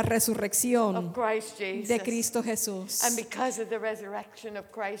resurrection la of resurrección Christ Jesus. de Cristo Jesús. And because of the resurrection of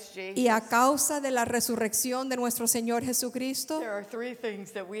Christ Y a Jesus, causa de la resurrección de nuestro Señor Jesucristo, there are three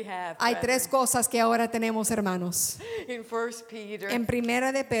things that we have. hay tres brethren. cosas que ahora tenemos, hermanos. In 1 Peter En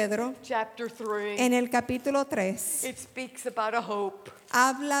Primera de Pedro, chapter 3, en el capítulo 3, it speaks about a hope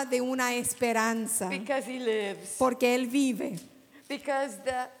habla de una esperanza, because he lives, porque Él vive, because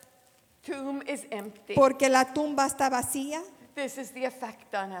the tomb is empty. porque la tumba está vacía. This is the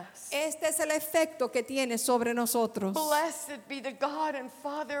effect on us. Este es el efecto que tiene sobre nosotros. Blessed be the God and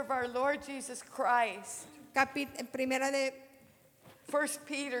Father of our Lord Jesus Christ.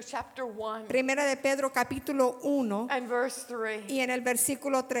 Primera de Pedro capítulo 1 and verse 3. y en el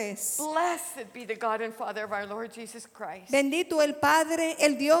versículo 3. Blessed be the God and Father of our Lord Jesus Christ, Bendito el Padre,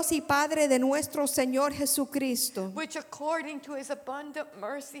 el Dios y Padre de nuestro Señor Jesucristo, which according to his abundant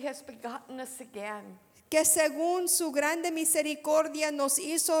mercy has begotten us again que según su grande misericordia nos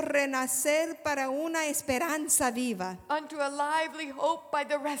hizo renacer para una esperanza viva, unto a lively hope by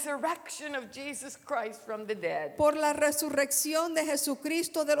the resurrection of Jesus Christ from the dead. por la resurrección de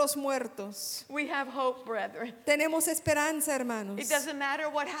Jesucristo de los muertos. We have hope, brethren. Tenemos esperanza, hermanos. It doesn't matter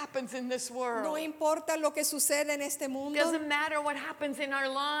what happens in this world. No importa lo que sucede en este It mundo. doesn't matter what happens in our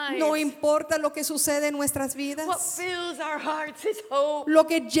lives. No importa lo que sucede en nuestras What vidas. fills our hearts is hope Lo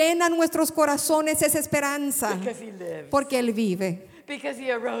que llena nuestros corazones es esperanza. because he lives. Porque Él vive. Because he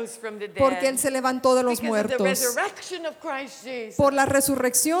arose from the dead. Porque Él se levantó de los Because of the muertos. resurrection of Christ Jesus. Por la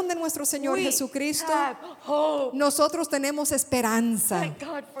resurrección de nuestro Señor We Jesucristo, have hope. nosotros tenemos esperanza. Thank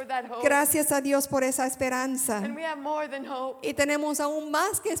God for that hope. Gracias a Dios por esa esperanza. And we have more than hope. Y tenemos aún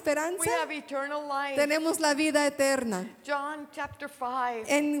más que esperanza. We have eternal life. Tenemos la vida eterna. John chapter 5.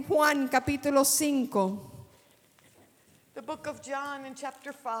 En Juan capítulo 5, The book of John in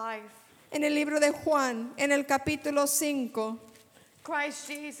chapter 5. en el libro de Juan, en el capítulo 5, Christ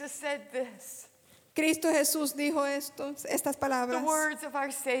Jesus said this. Cristo Jesús dijo estas The palabras, words of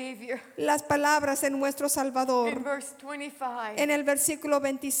our Savior. las palabras en nuestro In Salvador. verse 25. En el versículo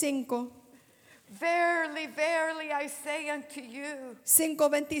 25, Verily, verily, I say unto you,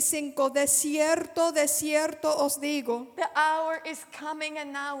 5:25, de cierto, os digo, the hour is coming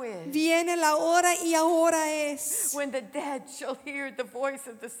and now is, viene la hora y ahora es, when the dead shall hear the voice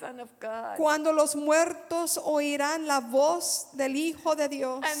of the Son of God, cuando los muertos oirán la voz del Hijo de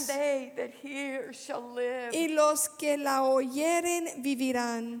Dios, and they that hear shall live. y los que la oyeren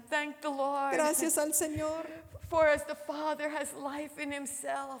vivirán. Thank the Lord. Gracias al Señor. For as the Father has life in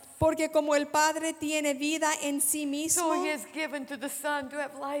himself, Porque como el Padre tiene vida en sí mismo, so he has given to the Son to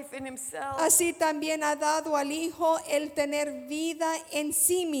have life in himself. así también ha dado al Hijo el tener vida en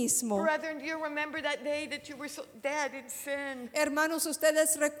sí mismo. Brethren, do you remember that day that you were so dead in sin? Hermanos,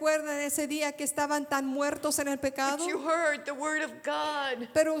 ¿ustedes recuerdan ese día que estaban tan muertos en el pecado? But you heard the word of God.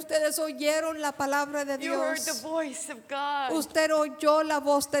 Pero ustedes oyeron la palabra de You heard the Dios. voice of God. Usted oyó la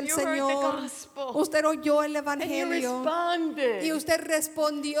voz del You heard the Señor. gospel. Usted oyó el And you Evangelio. responded. Y usted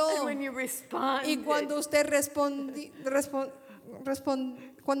respondió. And when you responded, Y cuando usted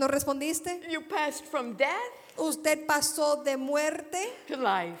cuando respondiste, you passed from death usted pasó de muerte to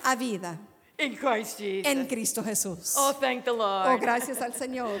life a vida in Christ Jesus. en Cristo Jesús. Oh, thank the Lord. Oh, gracias al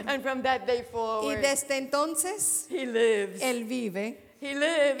Señor. And from that day Y forward, desde entonces, he lives. Él vive. He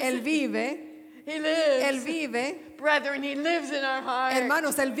lives. Él vive. He lives. Él vive. Brethren, he lives in our hearts.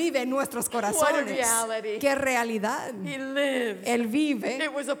 Hermanos, Él vive en nuestros corazones. reality. Qué realidad. He lives. Él vive.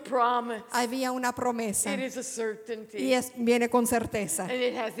 It was a promise. Había una promesa It is a certainty. y viene con certeza And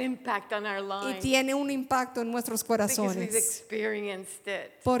it has impact on our y lives tiene un impacto en nuestros because we've corazones experienced it.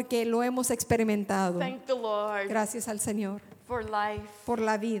 porque lo hemos experimentado. Thank the Lord Gracias al Señor for life, por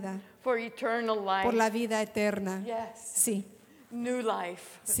la vida, for eternal life. por la vida eterna. Yes, Sí, new life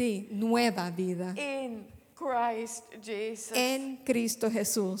sí, nueva vida in Christ Jesus. en Cristo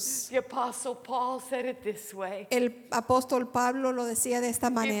Jesús. The Apostle Paul said it this way. El apóstol Pablo lo decía de esta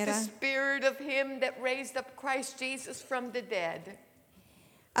If manera: the spirit of him that raised up Christ Jesus from the dead,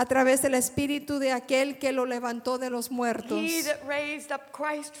 a través del espíritu de aquel que lo levantó de los muertos, he that raised up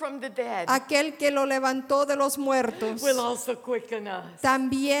Christ from the dead aquel que lo levantó de los muertos, will also quicken us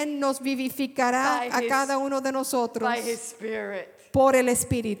también nos vivificará By a his- cada uno de nosotros by his spirit por el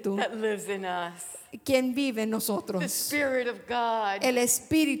espíritu that lives in us. quien vive en The nosotros. spirit of God El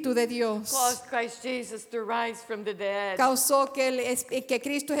espíritu de Dios caused Christ Jesus to rise from the dead. causó que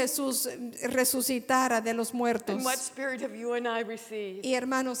Cristo Jesús resucitara de los muertos. And what spirit have you and I received? Y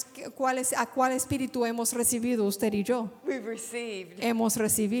hermanos, ¿a cuál espíritu hemos recibido usted y yo? We've received Hemos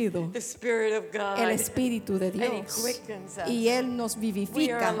recibido the spirit of God. el espíritu de And he Dios quickens us. y Él nos We are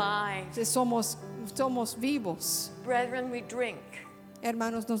vivifica. alive. Somos vivos. Brethren, we drink.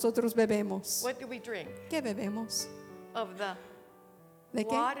 Hermanos, nosotros bebemos. What do we drink? ¿Qué bebemos? Of the ¿De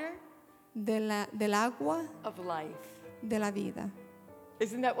qué? water Del agua of life. de la vida.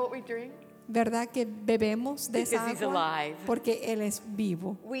 Isn't that what we drink? ¿Verdad que bebemos de esa Because he's agua? alive. Porque Él es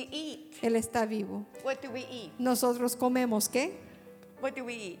vivo. We eat. Él está vivo. What do we eat? Nosotros comemos ¿qué? What do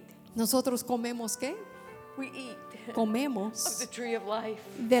we eat? Nosotros comemos ¿qué? We eat of the Comemos tree of life.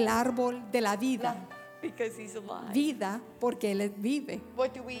 del árbol de la vida. Because he's alive. Vida porque Él vive. What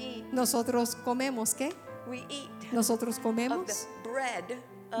do we eat? Nosotros comemos ¿qué? We eat Nosotros of comemos the bread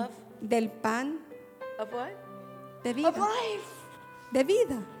of del pan what? de Of vida. life. De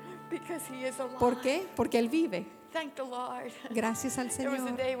vida. Because he is alive. ¿Por qué? Porque Él vive. Thank the Lord. Gracias al There was a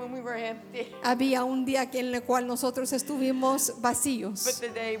Señor. day when we were empty, Había un día en el cual nosotros estuvimos but vacíos,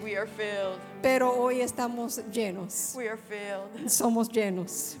 today we are filled. pero hoy estamos llenos. We are filled Somos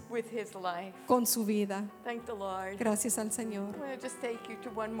llenos with his life. con su vida. Thank the Lord. Gracias al Señor. I'm going to just take you to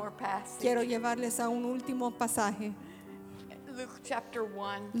one more passage. Quiero llevarles a un último pasaje. Luke chapter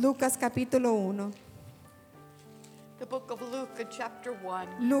 1. Lucas capítulo 1. The book of Luke chapter 1.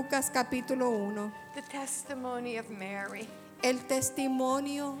 Lucas capítulo 1. The testimony of Mary. El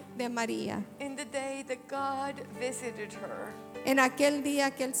testimonio de María. In the day that God visited her. En aquel día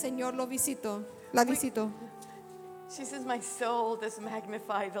que el Señor la visitó. She says, my soul does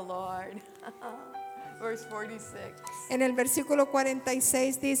magnify the Lord. Verse 46. En el versículo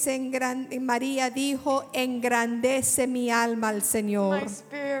 46 dice, María dijo, engrandece mi alma al My Señor.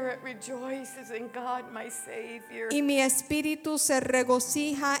 spirit rejoices in God, my Savior. Y mi espíritu se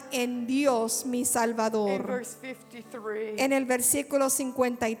regocija en Dios, mi In Salvador. verse 53. En el versículo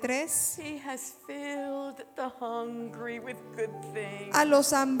 53, He has filled filled the hungry with good things. A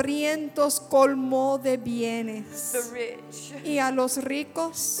los hambrientos colmó de bienes. The rich, Y a los he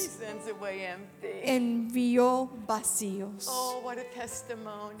ricos sends away empty. envió vacíos. Oh, what a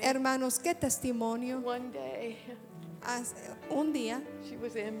testimony. Hermanos, qué testimonio. One day, Un día she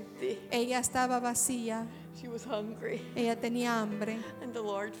was empty. ella estaba vacía, She was hungry. ella tenía hambre And the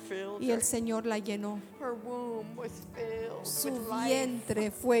Lord filled y her. el Señor la llenó. Her womb was filled Su with life. vientre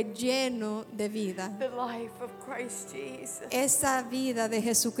fue lleno de vida. The life of Christ Jesus. Esa vida de That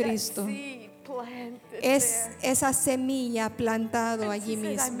Jesucristo seed planted es there. esa semilla plantado And allí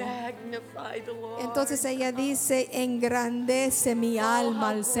she said, I mismo. magnify the Lord. Entonces ella dice, engrandece mi alma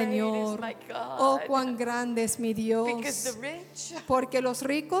al Señor. Oh, cuán grande es mi Because the Dios. rich, Porque los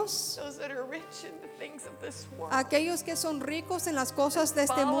ricos, those that are rich in the things of this world, aquellos que son ricos en las cosas de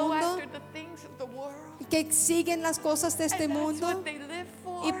este follow mundo, after the things of the world. que siguen las cosas de este And that's mundo, what they live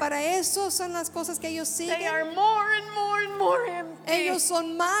for. y para eso son las cosas que ellos They siguen. are more and more and more empty. Ellos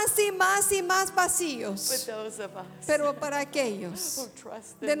son más y más y más But vacíos. those of us Pero para who aquellos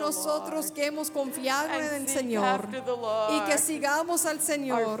trust in de the nosotros Lord que hemos confiado en and el seek Señor after the Lord y que sigamos al are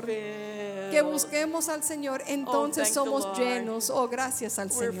Señor, filled. que busquemos al Señor, entonces thank the somos Lord. llenos. Oh, gracias al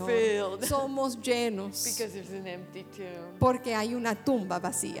We're Señor. filled. Somos llenos Because there's an empty tomb. porque hay una tumba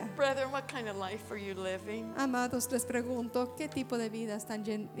vacía. Brethren, what kind of life are you living? Amados, les pregunto, ¿qué tipo de vida están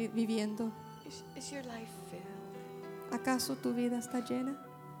viviendo? Is your life filled? ¿Acaso tu vida está llena?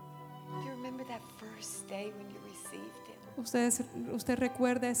 Do you remember that first day when you received Him? ¿Usted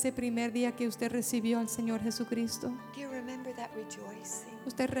recuerda ese primer día que usted recibió al Señor Jesucristo? Do you remember that rejoicing?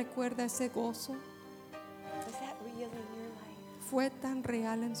 ¿Usted recuerda ese gozo? Was that real in your life? ¿Fue tan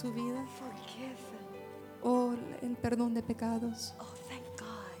real en su vida? Forgiven. Oh, el perdón de pecados. Oh, thank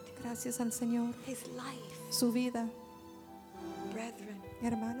God. Gracias al Señor. His life. Su vida, Brethren,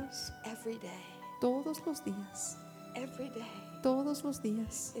 hermanos, every day, todos los días, every day todos los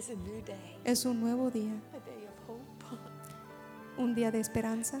días is a new day. es un nuevo día, A day of hope. un día de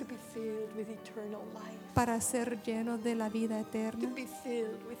esperanza To be filled with eternal life. para ser lleno de la vida To eterna, be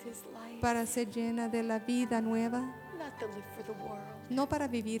filled with His life. para ser llena de la vida nueva, Not to live for the world. no para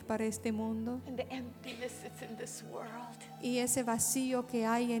vivir para este mundo And the emptiness that's in this world. y ese vacío que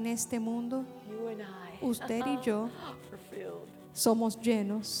hay en este mundo. You and I. Usted y yo are filled. somos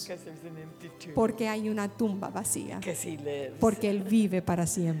llenos Because there's an empty tomb. porque hay una tumba vacía, Because He lives. porque Él vive para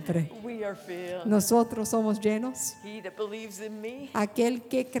siempre. We are filled. Nosotros somos llenos. He that believes in me, Aquel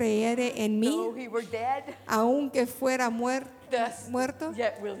que creyere en mí, though he were dead, aunque fuera thus muerto,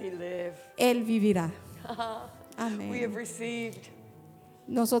 yet will he live. Él vivirá. We have Amén. received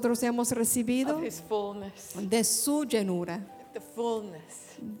Nosotros hemos recibido of His fullness, de su llenura, the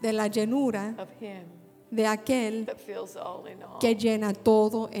fullness de la llenura of Him de aquel that fills all in all. que llena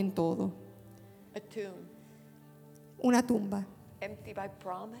todo en todo. A tomb Una tumba empty by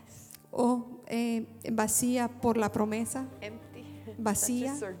promise, o vacía por la promesa, empty,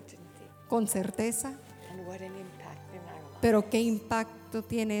 Vacía. such a certainty. con certeza, And what an impact in our lives. pero qué impacto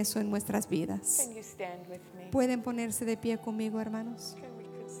tiene eso en nuestras vidas. Can you stand with me? ¿Pueden ponerse de pie conmigo, hermanos? Can we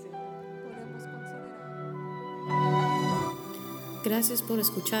consider? Podemos considerar. Gracias por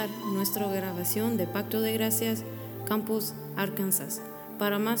escuchar nuestra grabación de Pacto de Gracias, Campus, Arkansas.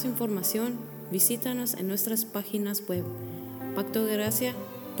 Para más información, visítanos en nuestras páginas web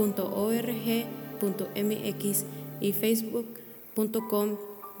pactodegracia.org.mx y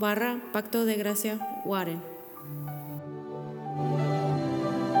facebook.com/Pacto de Gracia Warren.